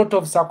made a lot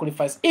of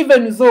sacrifice,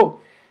 even though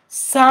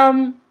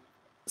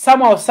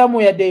somehow,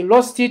 somewhere they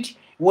lost it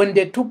when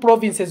the two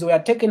provinces were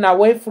taken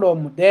away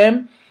from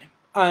them,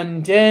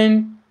 and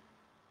then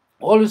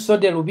also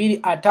the Lubiri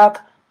attack.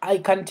 I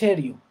can tell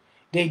you,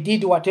 they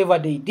did whatever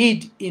they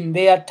did in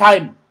their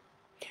time.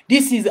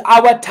 This is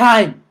our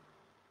time.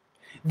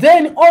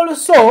 Then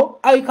also,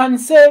 I can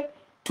say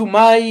to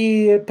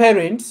my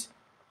parents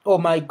or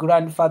my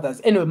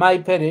grandfathers, anyway, my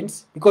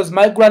parents, because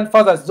my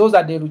grandfathers, those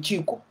are the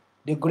Ruchiko,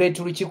 the great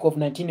Ruchiko of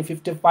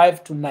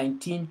 1955 to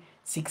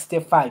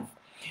 1965.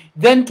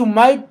 Then to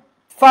my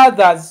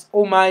fathers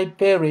or my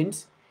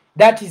parents,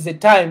 that is the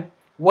time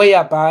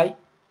whereby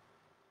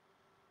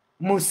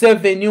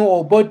Museveni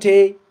or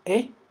Bote,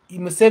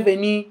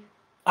 Museveni,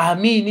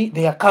 Amini,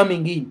 they are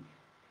coming in.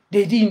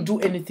 They didn't do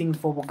anything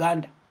for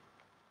Buganda.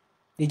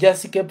 They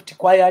just kept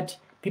quiet.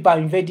 People are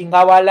invading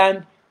our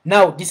land.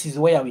 Now this is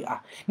where we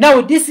are.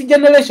 Now this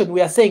generation,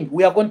 we are saying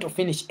we are going to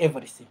finish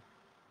everything.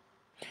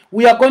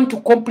 We are going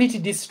to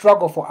complete this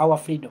struggle for our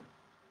freedom.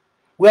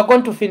 We are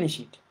going to finish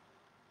it.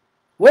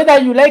 Whether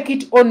you like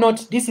it or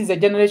not, this is a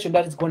generation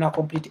that is going to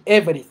complete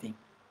everything.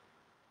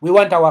 We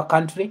want our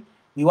country.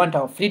 We want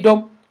our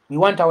freedom. We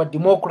want our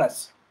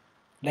democracy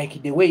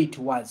like the way it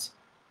was.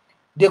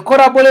 The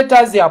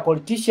collaborators, they are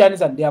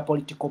politicians and they are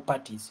political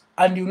parties.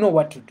 And you know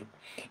what to do.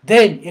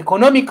 Then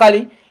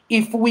economically,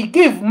 if we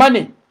give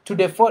money to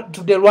the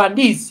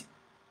Rwandese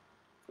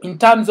in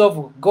terms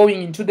of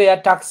going into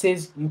their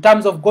taxes, in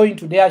terms of going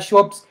to their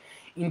shops,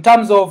 in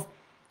terms of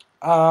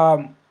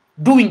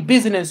doing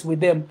business with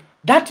them,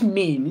 that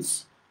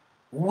means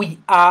we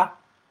are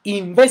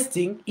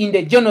investing in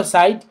the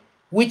genocide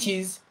which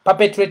is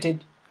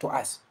perpetrated to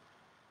us,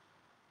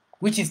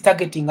 which is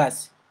targeting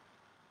us.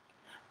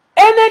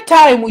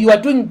 Anytime you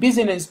are doing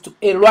business to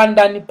a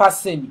Rwandan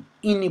person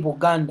in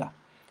Buganda,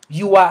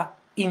 you are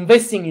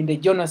investing in the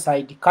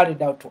genocide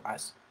carried out to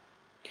us.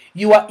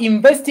 You are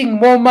investing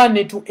more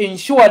money to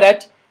ensure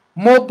that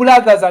more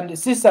brothers and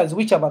sisters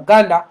which are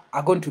Buganda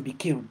are going to be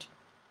killed.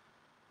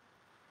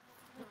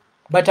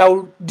 But I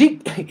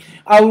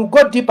will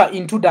go deeper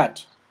into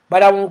that.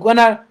 But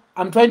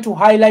I'm trying to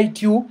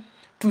highlight you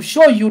to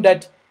show you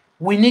that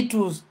we need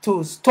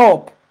to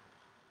stop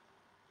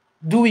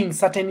doing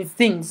certain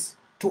things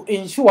to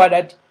ensure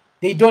that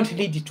they don't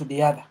lead to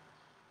the other.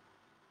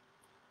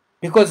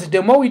 Because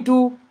the more we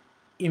do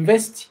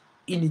invest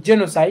in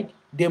genocide,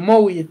 the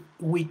more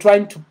we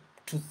trying to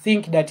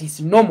think that it's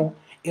normal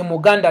in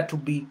Uganda to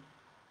be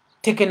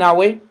taken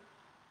away,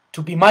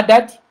 to be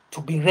murdered,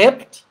 to be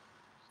raped,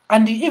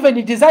 and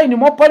even design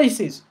more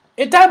policies.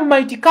 A time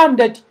might come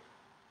that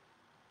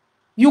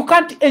you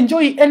can't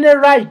enjoy any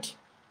right.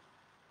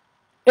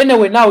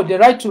 Anyway, now the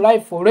right to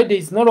life already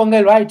is no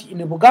longer right in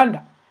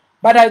Buganda.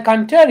 But I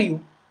can tell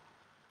you,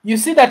 you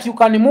see that you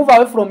can move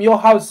away from your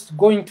house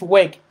going to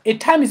work. A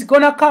time is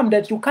going to come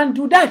that you can't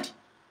do that.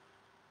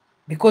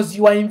 Because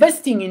you are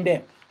investing in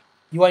them.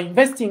 You are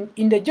investing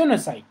in the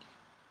genocide.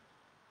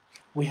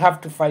 We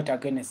have to fight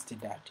against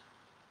that.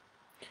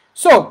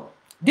 So,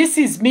 this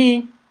is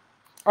me.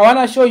 I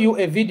want to show you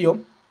a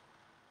video.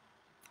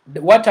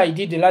 What I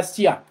did last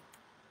year.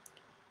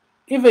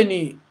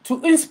 Even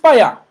to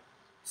inspire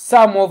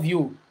some of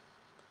you.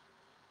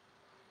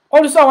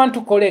 Also, I want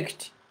to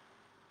correct.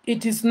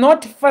 It is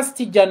not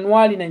 1st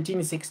January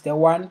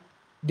 1961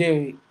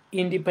 the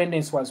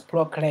independence was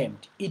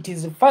proclaimed. It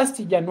is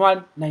 1st January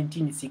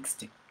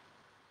 1960.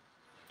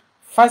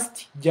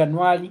 1st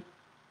January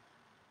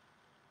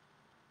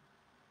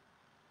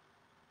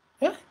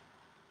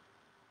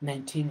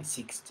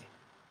 1960.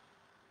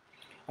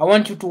 I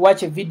want you to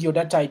watch a video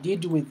that I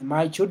did with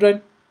my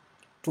children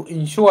to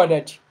ensure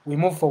that we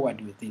move forward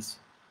with this.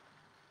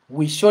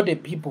 We show the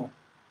people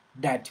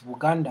that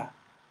Uganda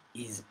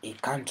is a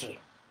country.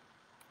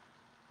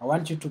 I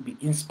want you to be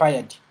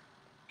inspired.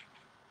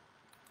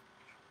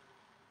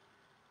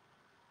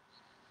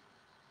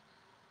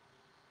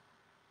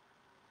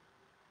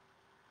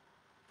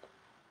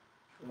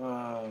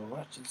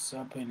 What is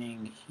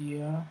happening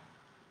here?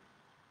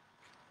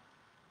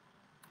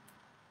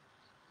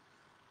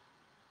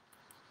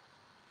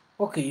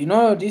 Okay, you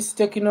know this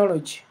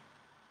technology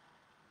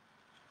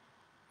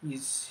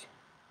is...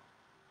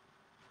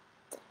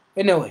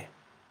 Anyway,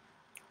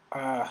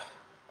 I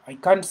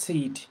can't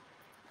see it.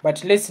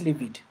 But let's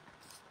leave it.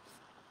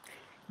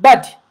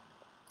 But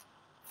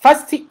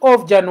 1st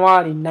of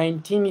January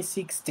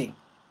 1960,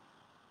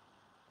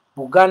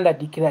 Buganda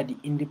declared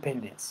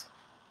independence.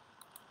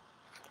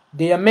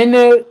 There are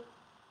many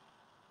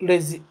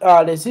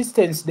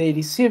resistance they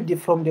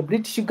received from the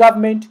British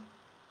government.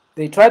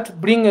 They tried to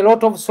bring a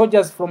lot of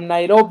soldiers from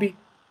Nairobi,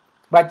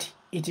 but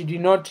it did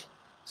not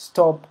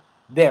stop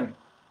them.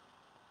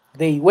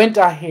 They went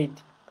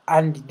ahead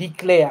and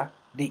declared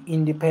the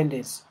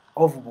independence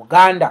of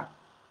Buganda.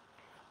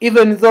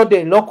 Even though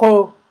the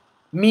local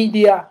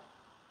media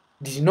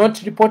did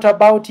not report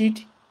about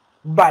it,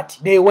 but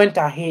they went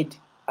ahead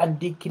and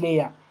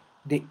declared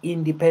the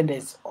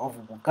independence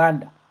of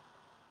Buganda.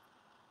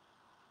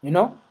 You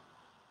know?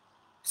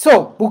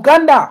 So,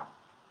 Buganda's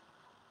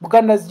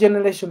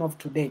generation of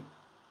today,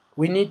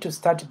 we need to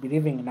start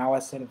believing in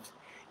ourselves.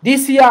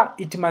 This year,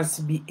 it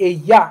must be a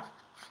year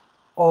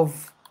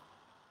of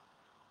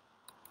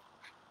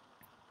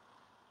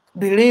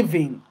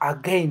believing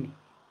again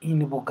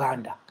in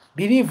Buganda.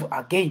 Believe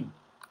again.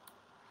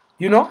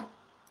 You know,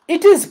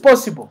 it is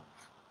possible.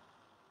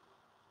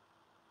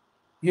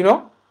 You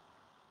know,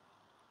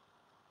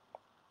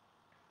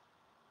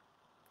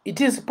 it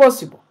is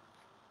possible.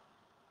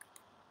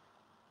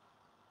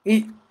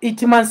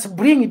 It must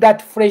bring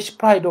that fresh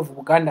pride of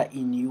Buganda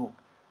in you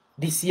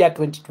this year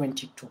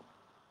 2022.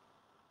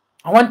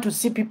 I want to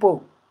see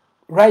people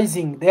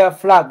raising their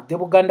flag, the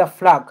Buganda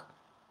flag,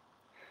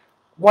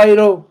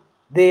 while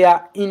they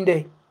are in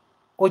the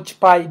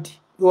occupied,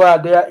 or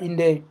they are in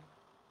the,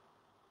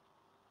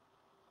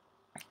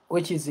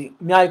 which is,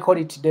 may I call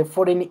it, the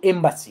foreign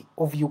embassy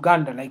of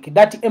Uganda. Like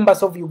that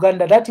embassy of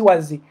Uganda, that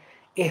was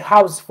a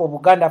house for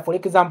Buganda. For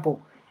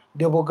example,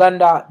 the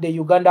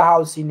Uganda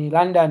house in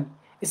London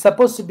is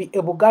supposed to be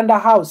a Buganda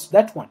house,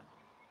 that one.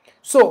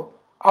 So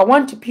I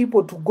want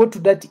people to go to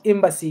that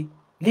embassy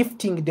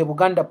lifting the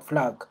Buganda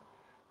flag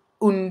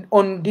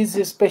on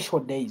these special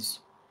days.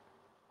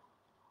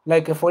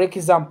 Like for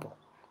example,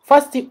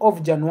 1st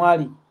of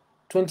January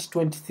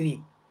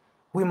 2023,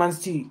 we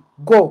must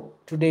go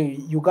to the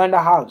Uganda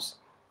house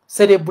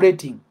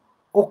celebrating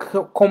or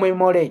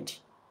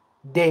commemorate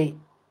the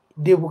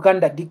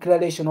Buganda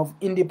Declaration of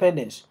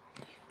Independence.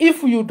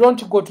 If you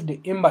don't go to the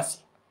embassy,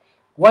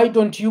 why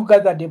don't you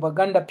gather the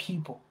Buganda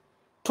people,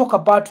 talk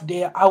about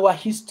our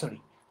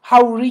history,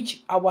 how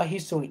rich our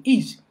history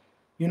is,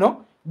 you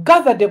know?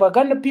 Gather the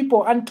Buganda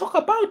people and talk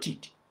about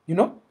it, you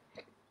know?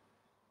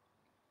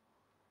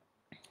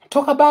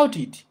 Talk about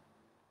it.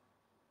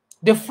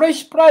 The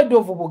fresh pride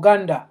of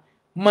Buganda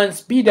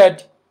must be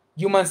that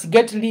you must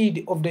get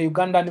rid of the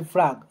Ugandan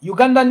flag.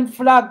 Ugandan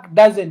flag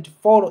doesn't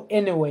fall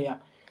anywhere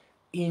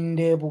in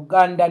the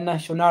Buganda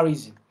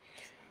nationalism.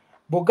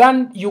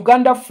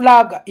 Uganda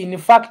flag, in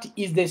fact,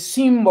 is the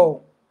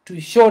symbol to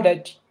show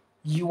that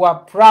you are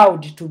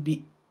proud to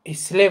be a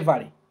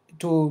slavery,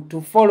 to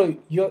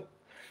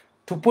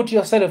put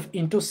yourself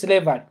into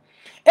slavery.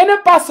 Any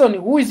person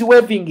who is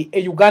waving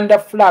a Uganda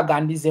flag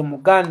and is a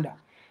Muganda,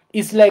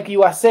 it's like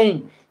you are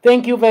saying,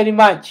 thank you very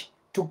much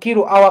to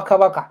kill our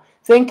Kabaka.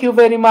 Thank you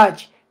very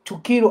much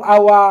to take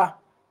our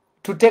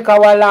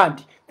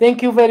land.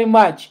 Thank you very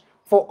much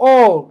for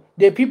all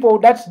the people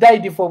that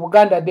died for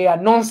Buganda. They are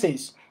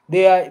nonsense.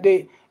 They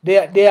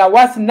are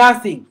worth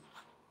nothing.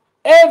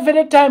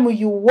 Every time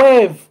you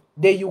wave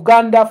the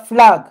Uganda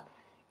flag,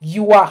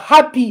 you are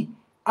happy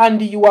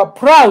and you are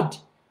proud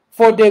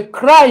for the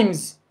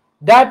crimes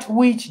that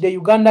which the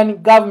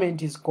Ugandan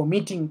government is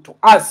committing to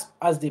us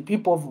as the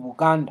people of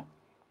Buganda.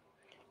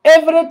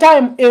 Every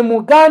time in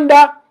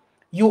Muganda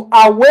you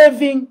are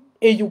waving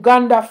a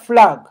Uganda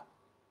flag,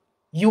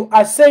 you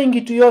are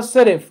saying to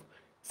yourself,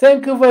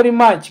 thank you very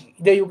much,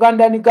 the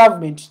Ugandan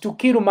government, to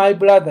kill my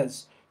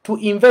brothers, to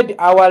invade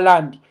our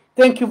land.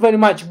 Thank you very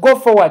much. Go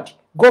forward.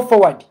 Go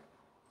forward.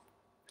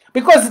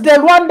 Because the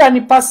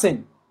Rwandan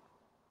person,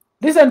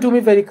 listen to me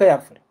very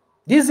carefully.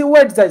 These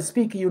words I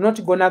speak, you're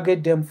not gonna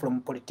get them from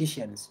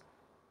politicians.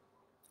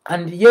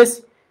 And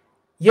yes,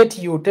 yet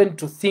you tend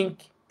to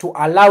think, to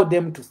allow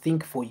them to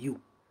think for you.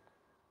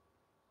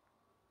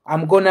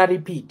 I'm gonna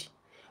repeat.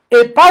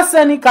 A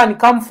person can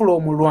come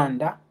from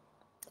Rwanda,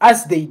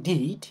 as they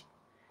did.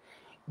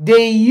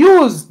 They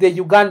use the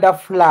Uganda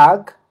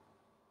flag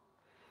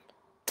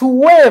to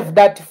wave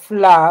that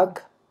flag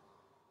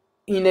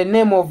in the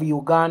name of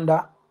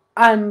Uganda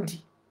and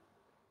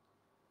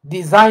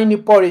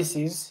design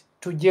policies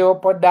to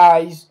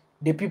jeopardize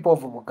the people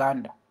of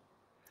Uganda.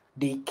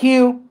 They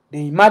kill,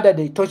 they murder,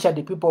 they torture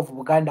the people of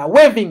Uganda,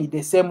 waving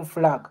the same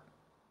flag.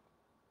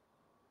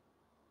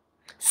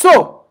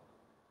 So,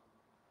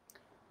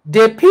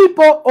 the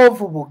people of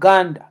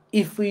Uganda,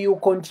 if you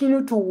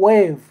continue to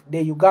wave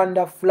the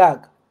Uganda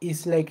flag,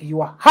 it's like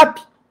you are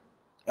happy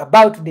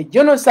about the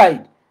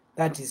genocide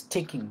that is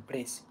taking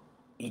place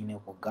in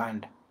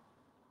Uganda.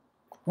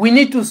 We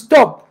need to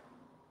stop.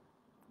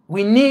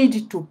 We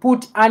need to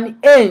put an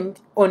end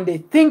on the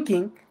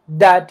thinking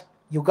that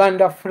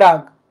Uganda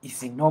flag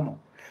is normal.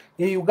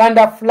 The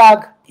Uganda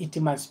flag,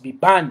 it must be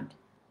banned.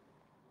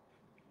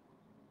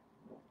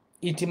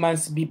 It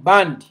must be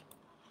banned.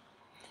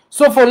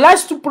 So for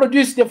us to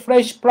produce the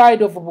fresh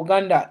pride of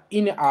Buganda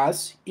in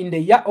us in the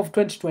year of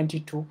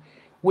 2022,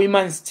 we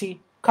must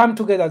come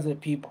together as a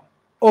people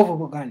of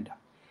Buganda.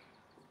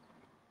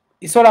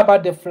 It's all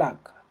about the flag.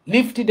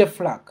 Lift the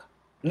flag.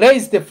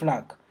 Raise the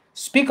flag.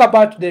 Speak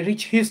about the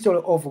rich history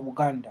of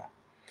Buganda.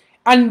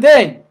 And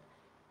then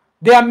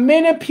there are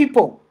many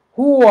people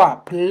who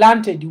are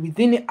planted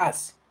within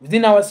us,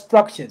 within our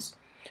structures,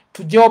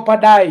 to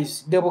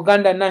jeopardize the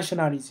Buganda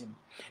nationalism.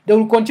 They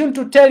will continue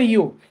to tell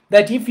you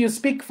that if you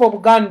speak for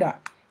Buganda,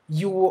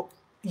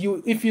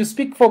 if you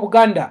speak for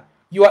Buganda,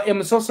 you are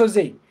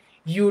Msosoze.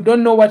 You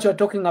don't know what you are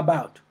talking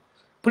about.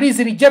 Please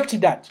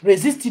reject that,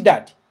 resist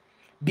that.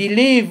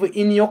 Believe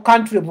in your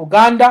country,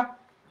 Buganda,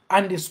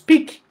 and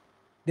speak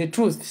the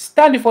truth.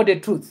 Stand for the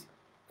truth,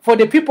 for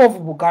the people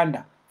of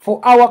Buganda, for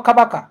our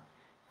Kabaka.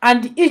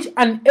 And each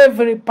and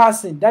every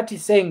person that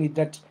is saying it,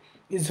 that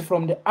is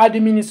from the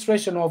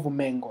administration of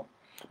Mengo.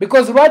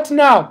 Because right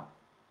now,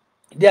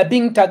 they are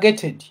being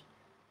targeted.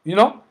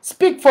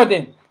 Speak for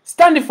them.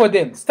 Stand for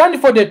them.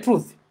 Stand for the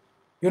truth.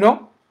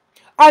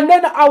 And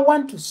then I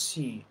want to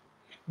see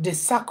the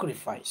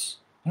sacrifice,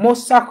 more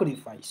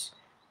sacrifice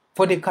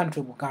for the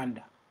country of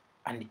Uganda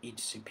and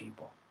its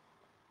people.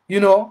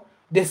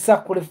 The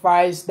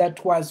sacrifice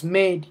that was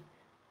made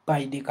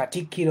by the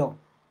Katikiro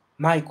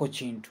Michael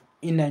Chintu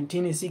in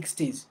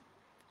 1960s.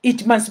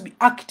 It must be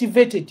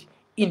activated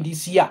in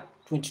this year,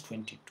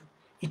 2022.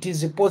 It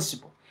is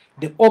possible.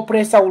 The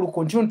oppressor will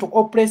continue to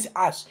oppress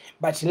us,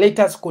 but let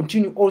us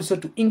continue also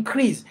to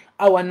increase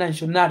our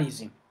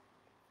nationalism.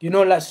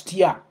 Last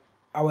year,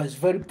 I was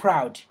very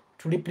proud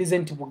to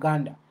represent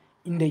Buganda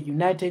in the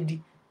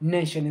United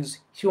Nations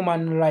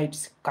Human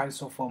Rights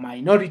Council for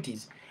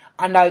Minorities.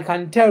 And I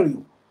can tell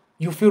you,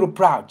 you feel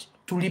proud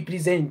to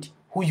represent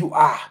who you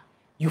are.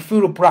 You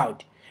feel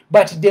proud.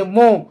 But the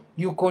more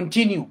you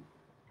continue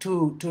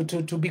to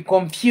be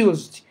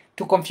confused,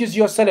 to confuse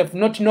yourself,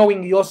 not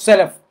knowing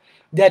yourself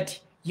that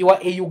you are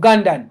a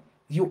Ugandan,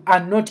 you are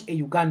not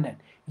a Ugandan,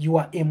 you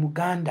are a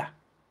Muganda.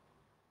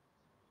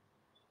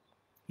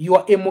 You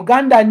are a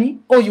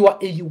Mugandani or you are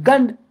a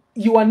Ugandan.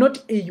 You are not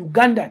a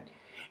Ugandan,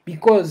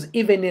 because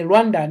even a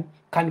Rwandan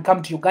can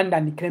come to Uganda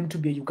and claim to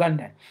be a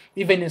Ugandan.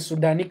 Even a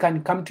Sudani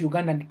can come to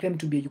Uganda and claim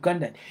to be a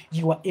Ugandan.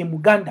 You are a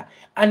Muganda.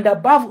 And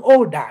above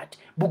all that,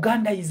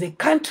 Buganda is a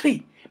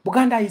country.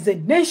 Buganda is a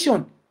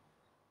nation.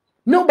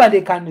 Nobody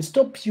can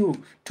stop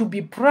you to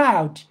be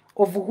proud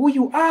of who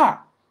you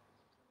are.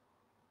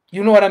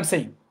 You know what I'm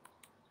saying?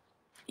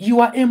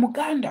 You are a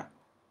Muganda.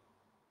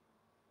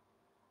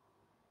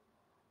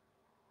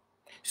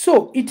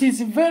 So it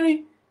is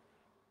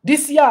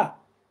this year,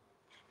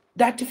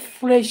 that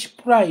fresh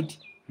pride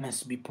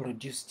must be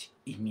produced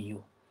in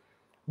you.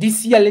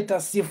 This year, let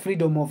us see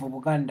freedom of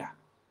Buganda.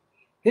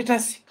 Let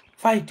us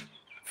fight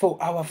for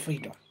our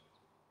freedom.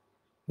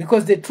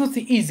 Because the truth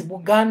is,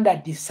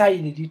 Buganda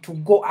decided to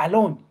go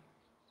alone.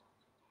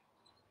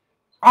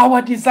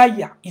 Our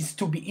desire is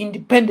to be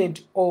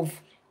independent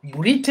of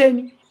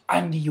Britain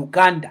and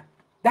Uganda.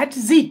 That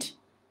is it.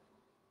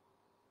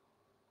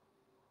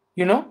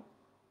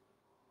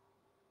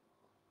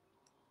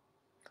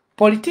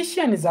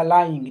 Politicians are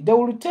lying. They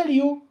will tell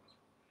you,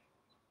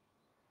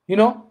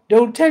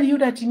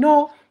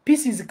 that,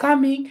 peace is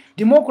coming,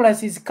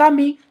 democracy is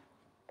coming.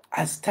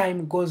 As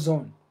time goes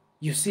on,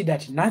 you see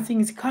that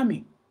nothing is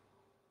coming.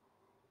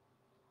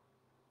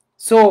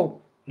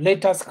 So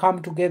let us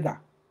come together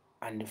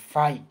and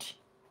fight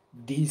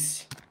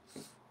this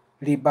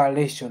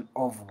liberation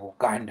of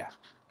Buganda.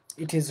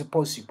 It is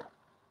possible.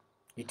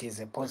 It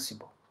is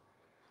possible.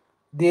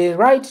 The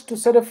right to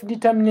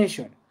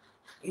self-determination,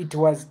 it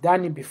was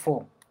done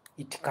before.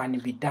 It can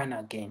be done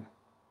again.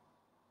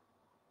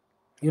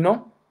 It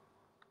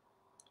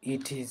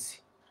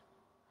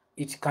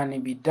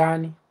can be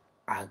done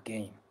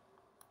again.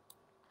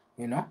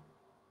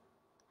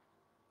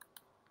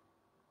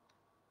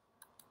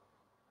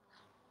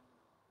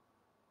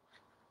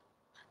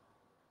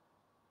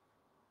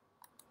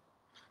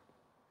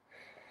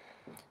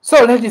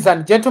 So, ladies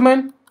and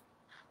gentlemen,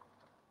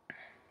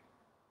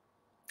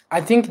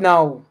 I think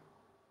now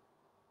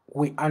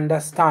we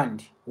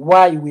understand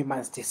why we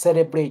must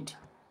celebrate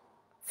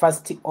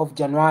 1st of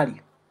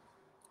January.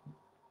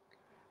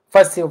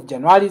 1st of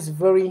January is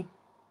very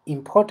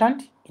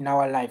important in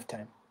our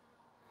lifetime.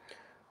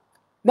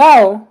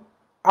 Now,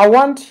 I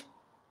want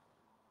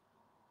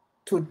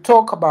to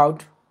talk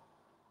about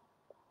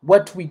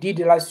what we did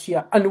last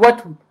year and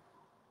what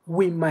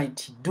we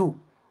might do.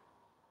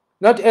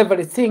 Not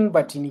everything,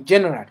 but in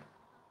general.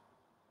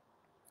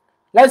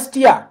 Last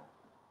year,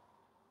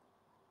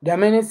 there are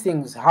many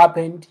things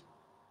happened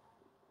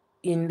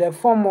in the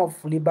form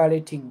of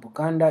liberating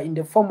Buganda, in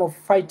the form of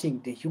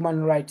fighting the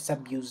human rights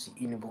abuse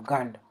in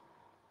Buganda.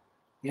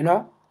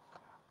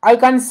 I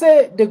can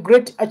say the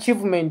great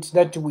achievement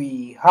that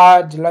we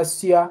had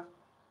last year,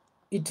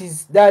 it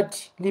is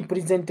that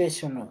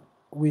representation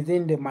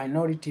within the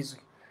minorities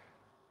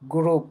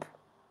group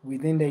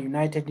within the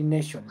United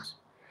Nations.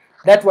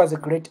 That was a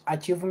great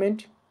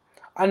achievement.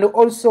 And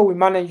also we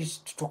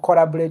managed to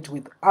collaborate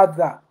with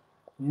other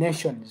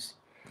nations.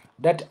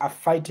 that are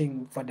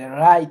fighting for the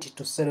right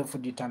to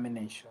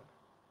self-determination.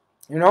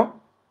 You know,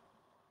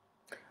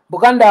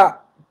 Buganda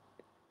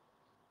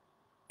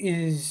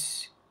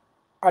is,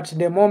 at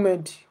the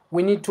moment,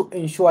 we need to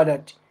ensure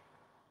that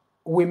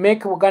we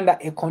make Uganda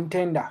a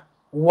contender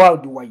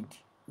worldwide.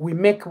 We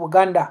make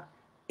Uganda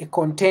a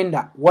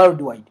contender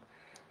worldwide.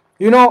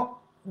 You know,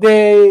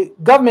 the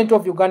government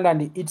of Uganda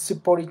and its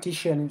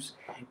politicians,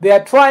 they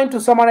are trying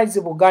to summarize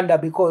Uganda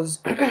because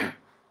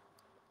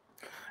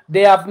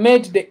they have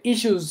made the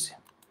issues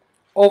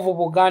of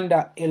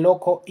Uganda a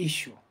local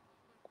issue,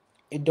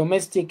 a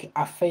domestic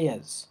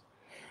affairs.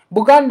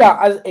 Buganda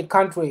as a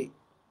country,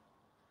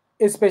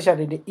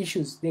 especially the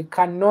issues, they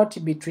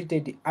cannot be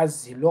treated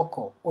as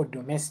local or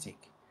domestic.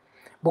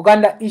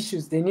 Buganda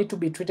issues, they need to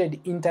be treated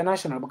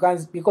international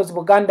because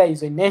Buganda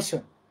is a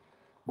nation.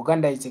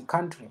 Buganda is a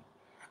country.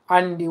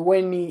 And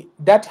when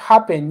that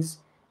happens,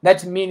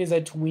 that means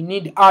that we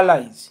need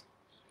allies.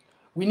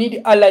 We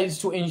need allies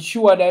to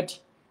ensure that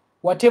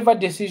whatever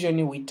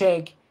decision we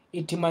take,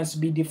 it must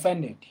be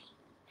defended.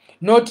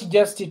 Not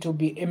just to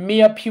be a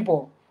mere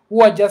people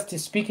who are just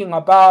speaking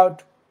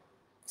about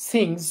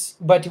things,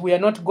 but we are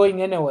not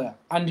going anywhere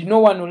and no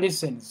one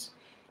listens.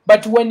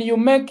 But when you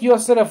make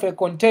yourself a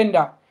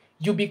contender,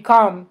 you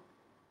become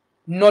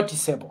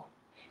noticeable.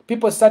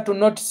 People start to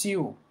notice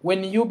you.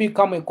 When you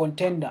become a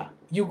contender,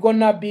 you're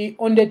gonna be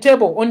on the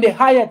table, on the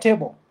higher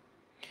table.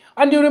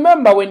 And you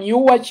remember when you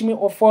watch me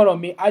or follow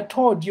me, I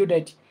told you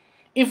that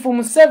if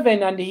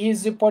Museveni and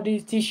his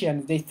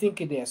politicians, they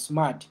think they are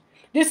smart,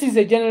 this is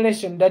a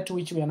generation that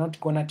which we are not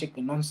gonna take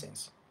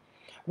nonsense.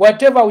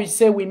 Whatever we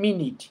say, we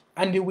mean it,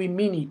 and we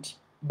mean it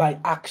by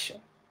action.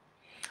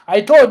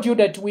 I told you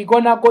that we're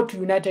gonna go to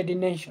United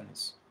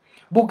Nations.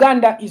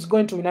 Buganda is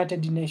going to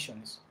United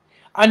Nations.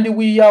 And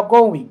we are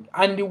going,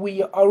 and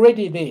we are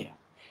already there.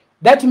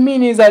 That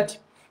means that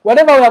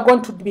whatever we are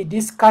going to be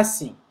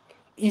discussing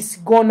is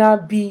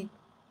gonna be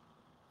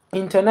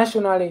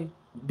internationally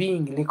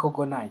being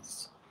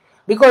recognized.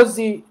 Because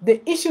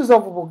the issues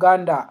of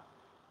Buganda,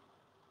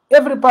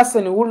 every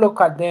person who look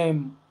at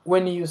them,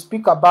 when you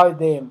speak about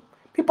them,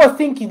 people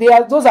think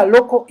those are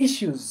local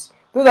issues.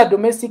 Those are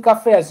domestic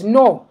affairs.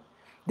 No.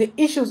 The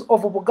issues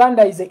of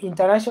Buganda is an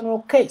international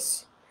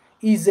case.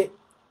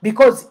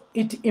 Because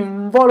it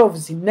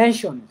involves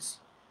nations.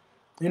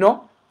 You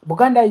know,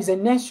 Buganda is a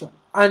nation.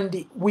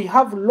 And we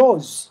have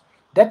laws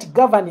that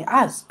govern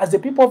us as the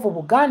people of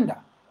Buganda.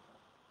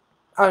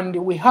 And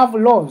we have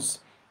laws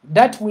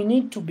that we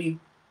need to be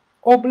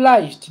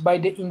obliged by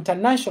the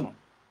international.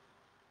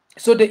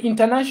 So the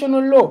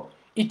international law,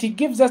 it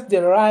gives us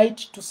the right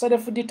to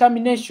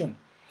self-determination.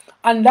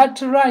 And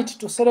that right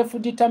to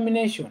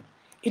self-determination,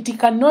 it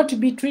cannot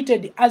be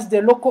treated as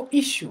the local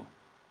issue.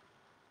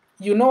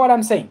 You know what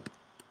I'm saying?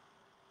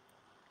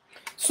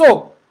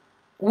 So,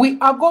 we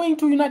are going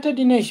to United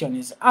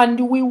Nations and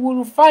we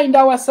will find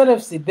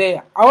ourselves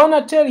there. I want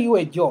to tell you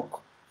a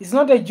joke. It's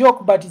not a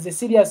joke, but it's a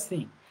serious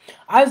thing.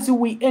 As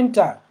we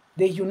enter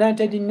the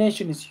United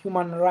Nations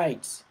Human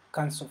Rights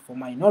Council for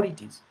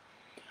Minorities,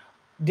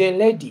 the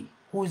lady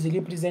who is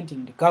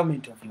representing the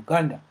government of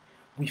Uganda,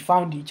 we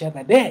found each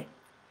other there.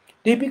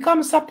 They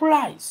become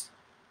surprised.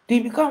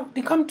 They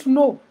come to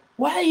know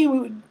why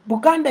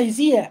Buganda is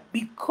here,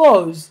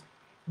 because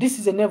this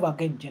is a never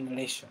again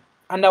generation.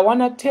 And I want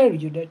to tell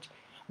you that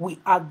we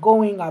are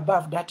going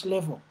above that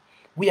level.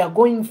 We are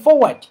going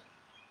forward.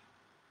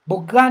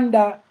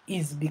 Buganda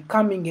is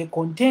becoming a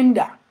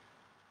contender.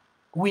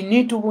 We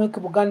need to make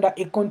Buganda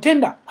a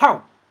contender.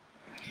 How?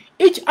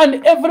 Each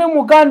and every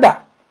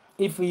Muganda,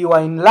 if you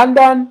are in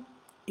London,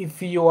 if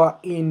you are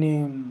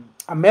in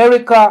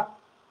America,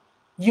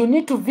 you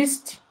need to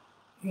visit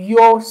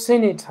your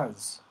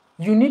senators.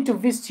 You need to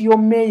visit your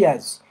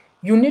mayors.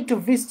 You need to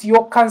visit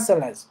your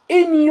councillors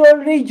in your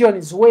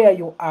regions where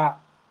you are,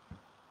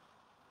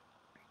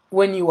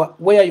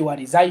 where you are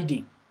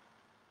residing,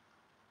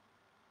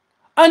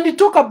 and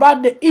talk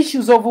about the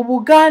issues of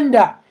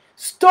Buganda.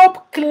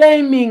 Stop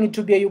claiming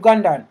to be a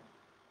Ugandan,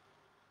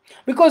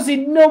 because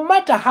no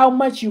matter how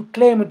much you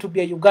claim to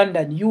be a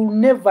Ugandan, you'll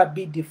never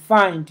be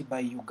defined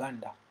by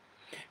Uganda.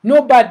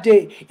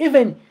 Nobody,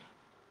 even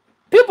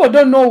people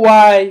don't know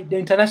why the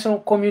international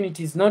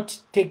community is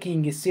not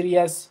taking a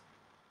serious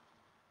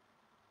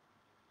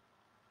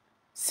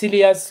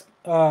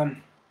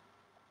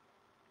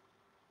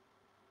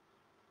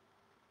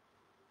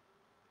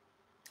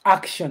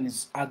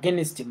actions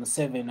against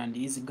Museveni and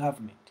his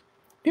government.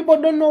 People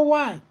don't know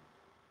why.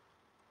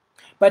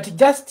 But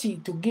just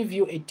to give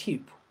you a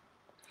tip,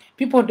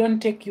 people don't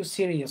take you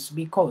serious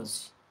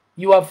because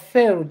you have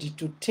failed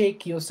to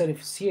take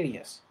yourself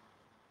serious.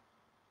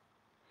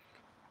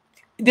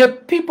 The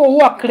people who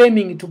are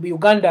claiming to be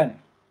Ugandan,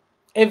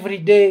 every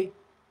day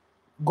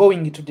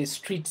going to the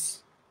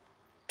streets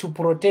to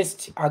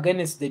protest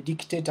against the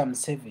dictator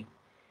Museveni,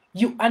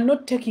 you are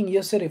not taking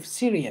yourself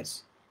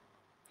serious.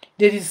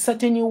 There is a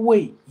certain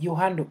way you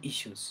handle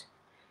issues.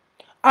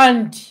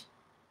 And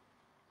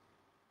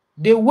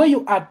the way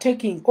you are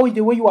taking, or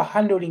the way you are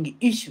handling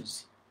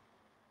issues,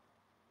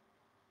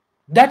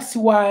 that's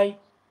why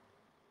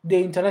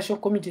the international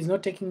community is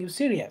not taking you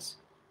serious.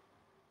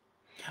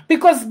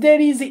 Because there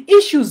is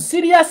issues,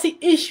 serious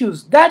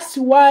issues. That's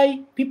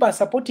why people are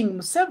supporting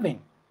Museveni.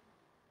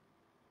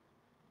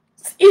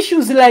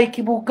 Issues like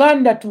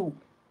Buganda to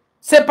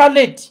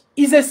separate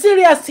is a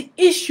serious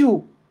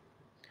issue.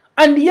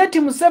 And yet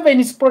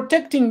Museveni is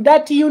protecting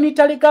that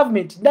unitary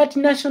government, that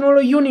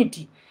national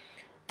unity.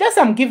 Just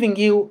I'm giving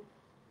you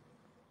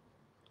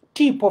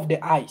tip of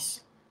the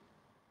ice.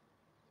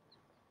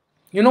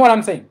 You know what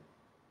I'm saying?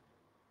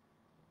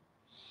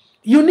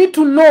 You need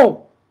to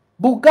know,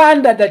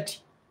 Buganda, that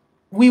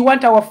we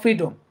want our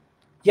freedom.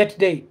 Yet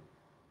they,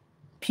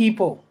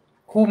 people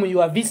whom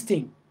you are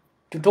visiting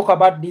to talk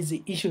about these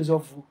issues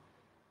of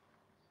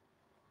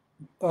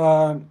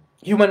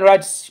human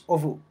rights,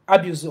 of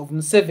abuse of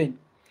Museveni,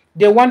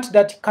 they want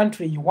that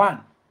country you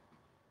want.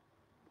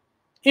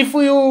 If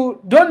you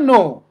don't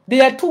know,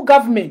 there are two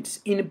governments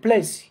in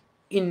place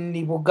in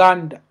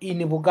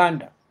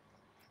Buganda.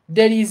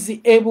 There is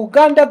a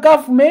Buganda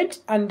government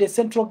and the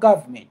central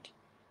government.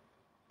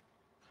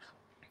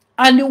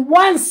 And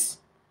once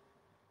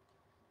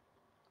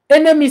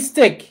any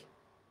mistake,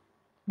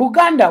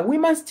 Buganda, we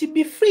must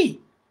be free.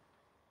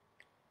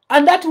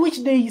 And that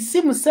which they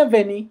see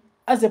Museveni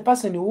as a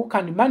person who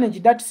can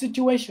manage that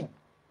situation.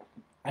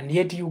 And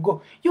yet you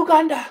go,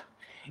 Uganda,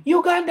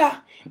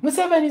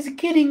 Museveni is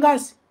killing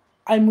us.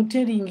 I'm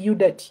telling you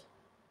that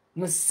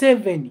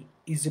Museveni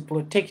is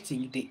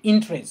protecting the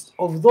interests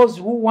of those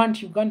who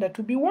want Uganda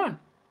to be one.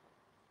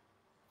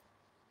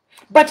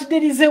 But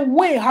there is a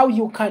way how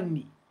you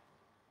can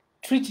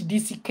treat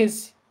this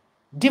case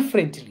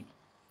differently.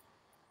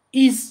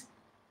 Is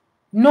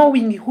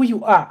knowing who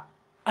you are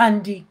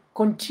and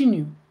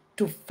continue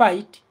to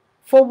fight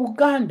for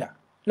Buganda.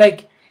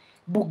 Like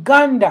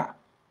Buganda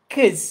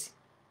case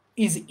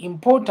is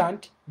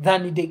important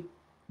than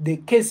the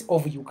case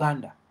of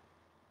Uganda.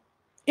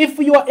 If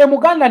you are a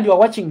Muganda and you are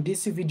watching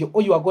this video,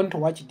 or you are going to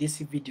watch this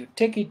video,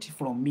 take it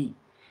from me.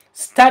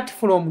 Start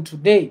from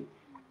today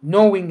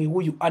knowing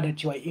who you are,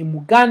 that you are in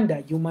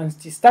Muganda. You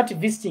must start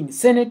visiting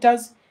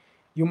senators.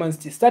 You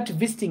must start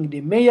visiting the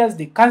mayors,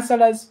 the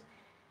councillors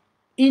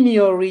in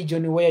your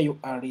region where you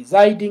are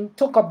residing.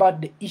 Talk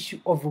about the issue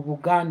of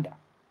Buganda.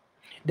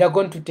 They are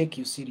going to take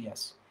you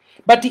serious.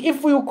 But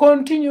if you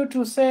continue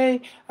to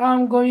say,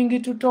 I'm going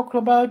to talk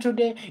about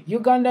the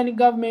Ugandan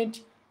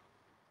government,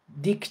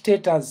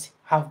 dictators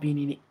have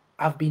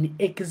been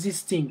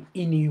existing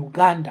in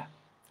Uganda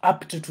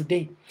up to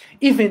today.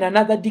 Even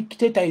another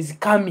dictator is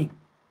coming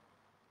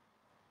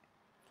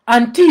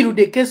until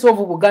the case of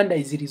Buganda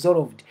is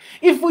resolved.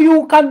 If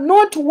you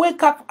cannot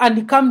wake up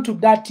and come to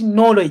that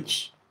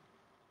knowledge,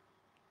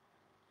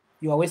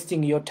 you are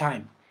wasting your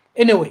time.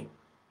 Anyway,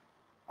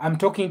 I'm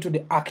talking to the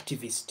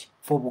activist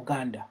for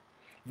Buganda.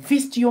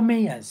 Visit your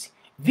mayors,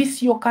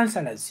 visit your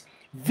councillors,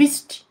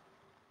 visit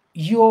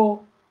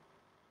your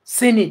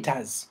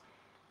senators.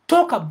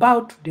 Talk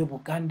about the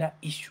Buganda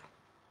issue.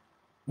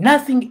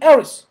 Nothing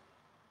else.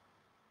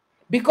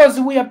 Because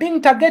we are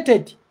being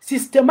targeted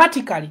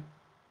systematically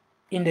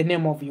in the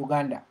name of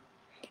Uganda.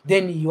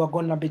 Then you are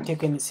going to be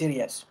taken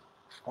serious.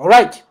 All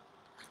right.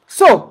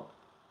 So,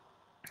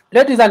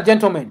 ladies and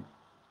gentlemen,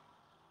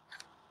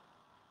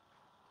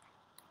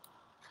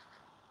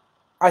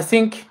 I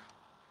think,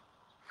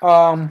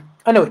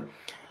 anyway,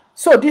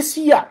 so this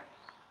year,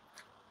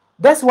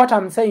 that's what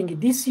I'm saying.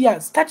 This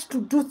year, start to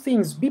do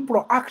things. Be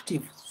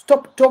proactive.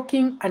 Stop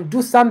talking and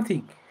do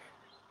something.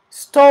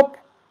 Stop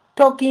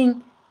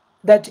talking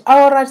that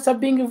our rights are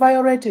being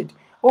violated.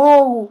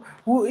 Oh,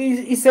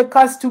 it's a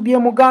curse to be a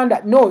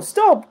Muganda. No,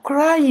 stop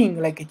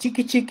crying like a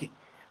chiki.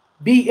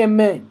 Be a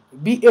man.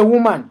 Be a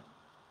woman.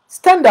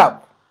 Stand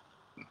up.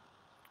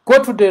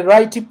 Go to the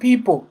right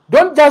people.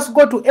 Don't just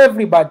go to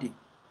everybody.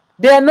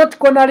 They are not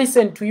going to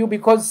listen to you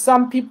because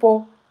some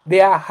people,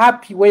 they are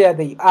happy where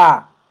they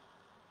are.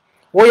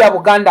 Where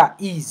Buganda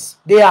is.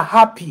 They are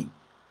happy.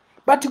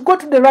 But go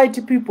to the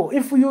right people.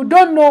 If you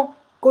don't know,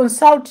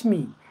 consult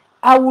me.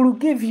 I will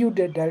give you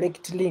the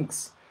direct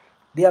links.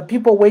 There are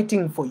people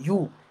waiting for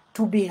you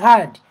to be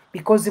heard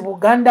because the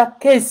Buganda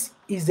case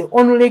is the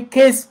only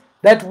case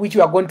that which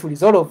you are going to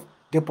resolve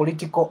the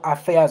political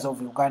affairs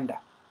of Uganda.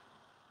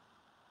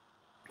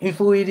 If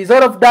we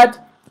resolve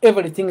that,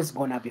 everything is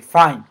going to be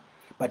fine.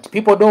 But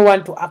people don't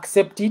want to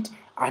accept it,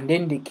 and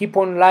then they keep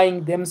on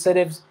lying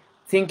themselves,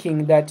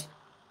 thinking that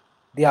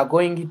they are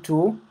going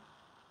to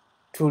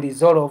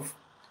resolve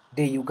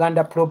the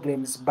Uganda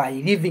problems by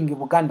leaving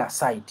Uganda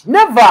aside.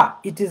 Never!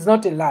 It is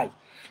not a lie.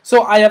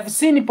 So I have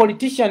seen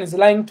politicians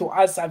lying to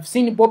us. I've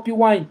seen Bobi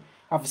Wine.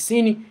 I've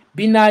seen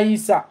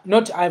Binaisa.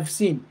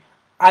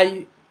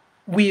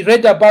 We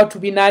read about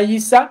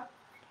Binaisa.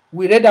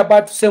 We read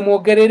about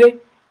Semogerere.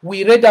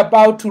 We read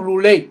about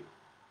Lule.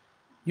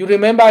 You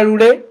remember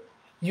Lule?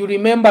 You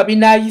remember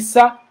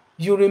Binaisa?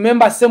 You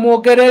remember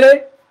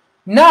Semogerere?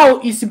 Now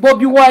it's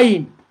Bobi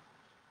Wine.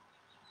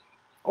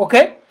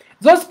 Okay?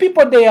 Those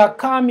people, they are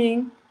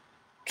coming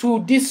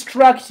to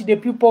distract the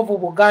people of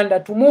Uganda,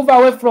 to move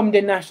away from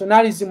the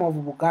nationalism of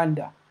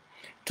Uganda,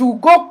 to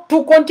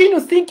continue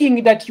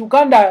thinking that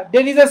Uganda,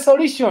 there is a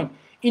solution.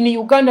 in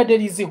Uganda there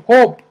is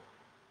hope.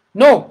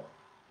 No.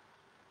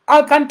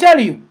 I can tell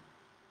you,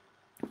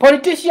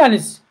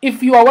 politicians,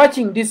 if you are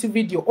watching this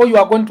video or you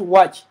are going to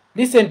watch,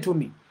 listen to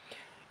me.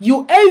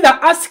 You either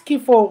ask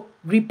for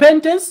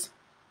repentance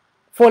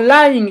for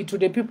lying to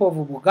the people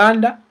of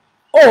Buganda,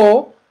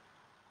 or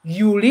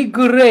you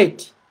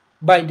regret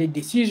by the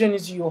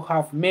decisions you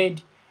have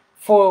made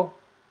for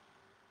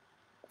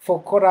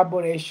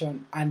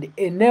collaboration and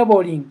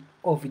enabling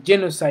of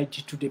genocide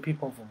to the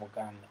people of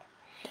Buganda.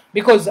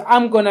 Because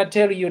I'm going to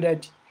tell you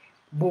that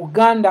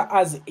Buganda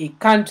as a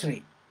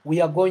country,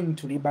 we are going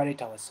to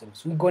liberate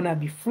ourselves. We're going to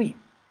be free.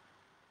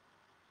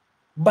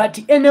 But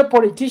any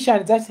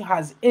politician that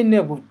has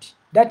enabled,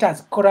 that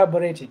has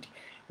collaborated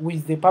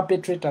with the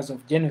perpetrators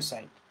of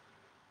genocide,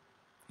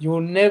 you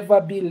will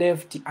never be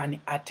left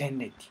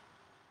unattended.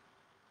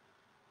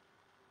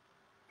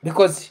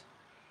 Because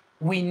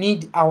we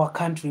need our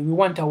country. We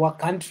want our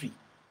country.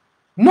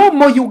 No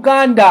more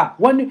Uganda.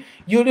 When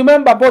you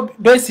remember Bob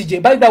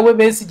Besigye, by the way,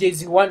 Besigye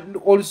is one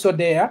also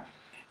there.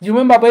 You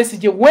remember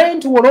Besigye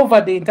went all over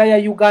the entire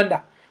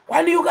Uganda.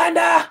 One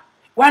Uganda,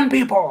 one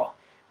people.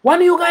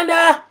 One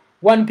Uganda,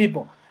 one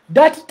people.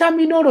 That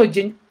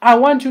terminology, I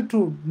want you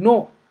to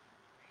know.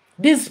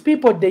 These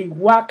people, they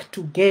work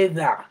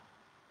together.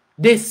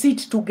 They sit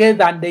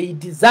together and they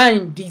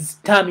design these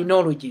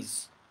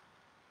terminologies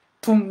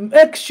to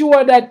make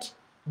sure that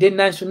the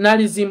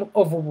nationalism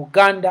of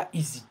Uganda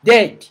is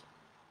dead.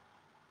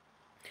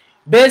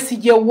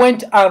 Besigye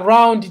went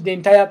around the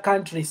entire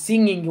country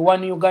singing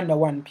one Uganda,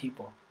 one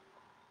people.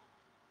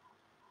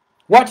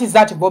 What is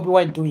that Bobby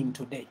Wine doing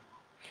today?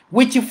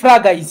 Which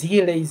flag is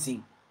he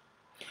raising?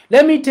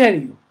 Let me tell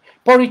you,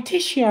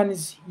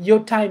 politicians, your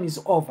time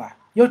is over.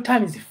 Your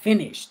time is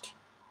finished.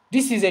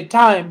 This is a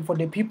time for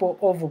the people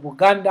of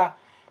Uganda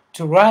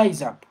to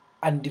rise up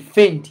and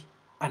defend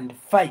and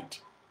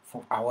fight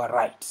for our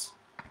rights.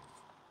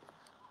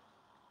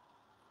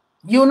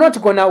 You're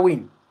not gonna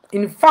win.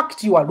 In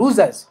fact, you are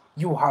losers.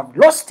 You have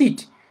lost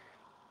it.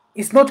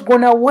 It's not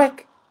gonna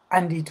work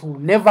and it will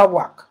never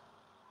work.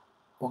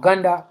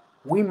 Uganda,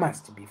 we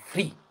must be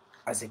free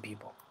as a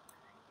people.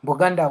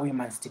 Uganda, we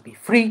must be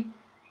free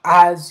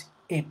as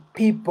a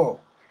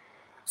people.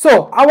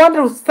 So, I want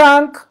to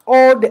thank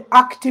all the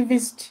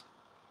activists.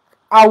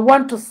 I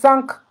want to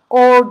thank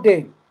all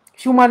the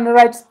human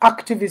rights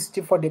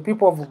activists for the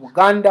people of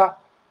Uganda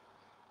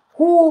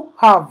who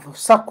have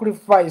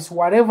sacrificed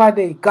whatever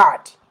they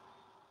got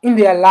in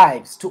their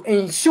lives to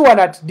ensure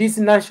that this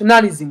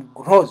nationalism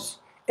grows,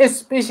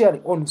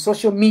 especially on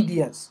social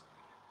medias.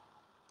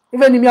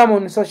 Even me, I'm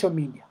on social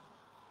media.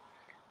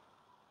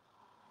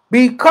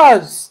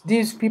 Because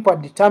these people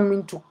are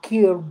determined to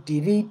kill,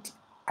 delete,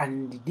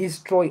 and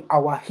destroy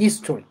our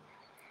history.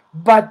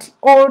 But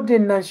all the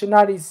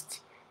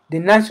nationalists, the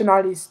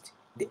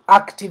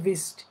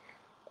activists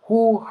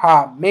who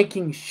are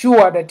making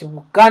sure that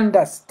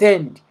Buganda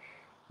stand,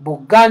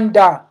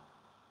 Buganda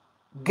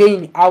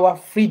gain our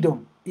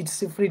freedom.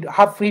 It's freedom,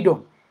 have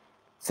freedom.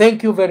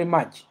 Thank you very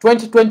much.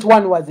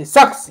 2021 was a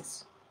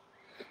success.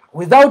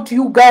 Without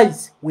you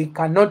guys, we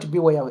cannot be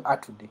where we are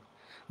today.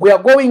 We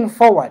are going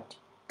forward.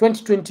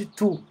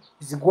 2022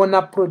 is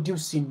gonna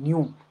produce a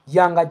new,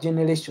 younger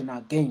generation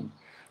again.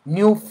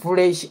 New,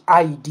 fresh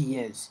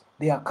ideas.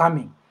 They are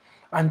coming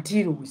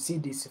until we see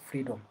this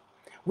freedom.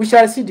 We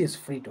shall see this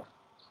freedom.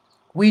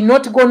 We're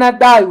not gonna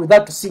die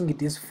without seeing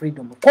this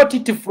freedom. Quote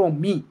it from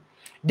me.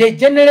 The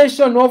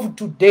generation of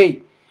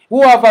today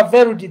who have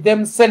availed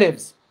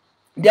themselves,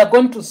 they are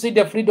going to see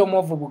the freedom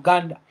of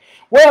Uganda,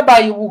 whereby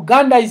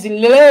Uganda is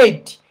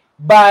led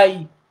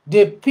by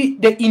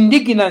the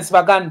indigenous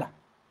Baganda,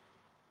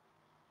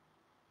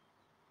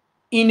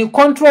 in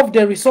control of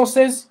the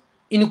resources,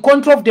 in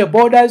control of the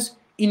borders,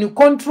 in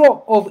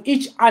control of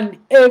each and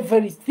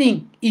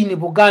everything in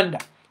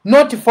Buganda,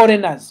 not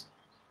foreigners.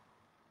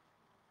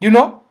 You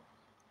know?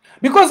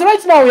 Because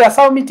right now we are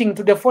submitting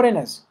to the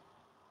foreigners.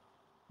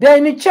 They are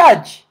in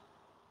charge,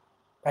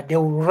 but they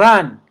will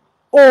run,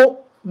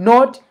 or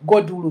not.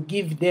 God will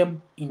give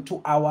them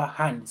into our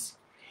hands.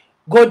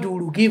 God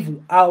will give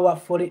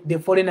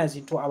the foreigners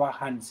into our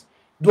hands.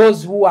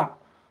 Those who are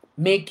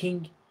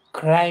making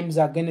crimes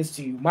against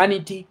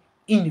humanity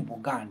in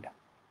Buganda.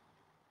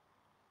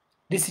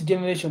 This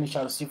generation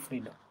shall see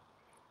freedom.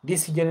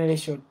 This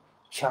generation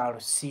shall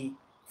see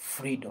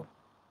freedom.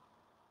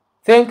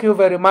 Thank you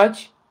very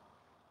much.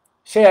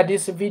 Share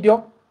this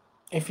video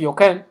if you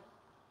can,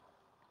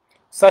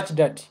 such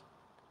that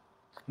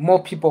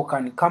more people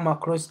can come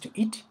across to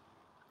it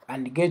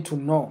and get to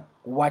know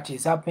what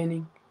is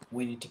happening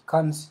when it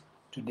comes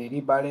to the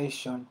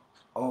liberation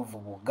of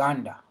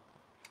Uganda.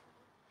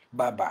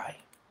 Bye-bye.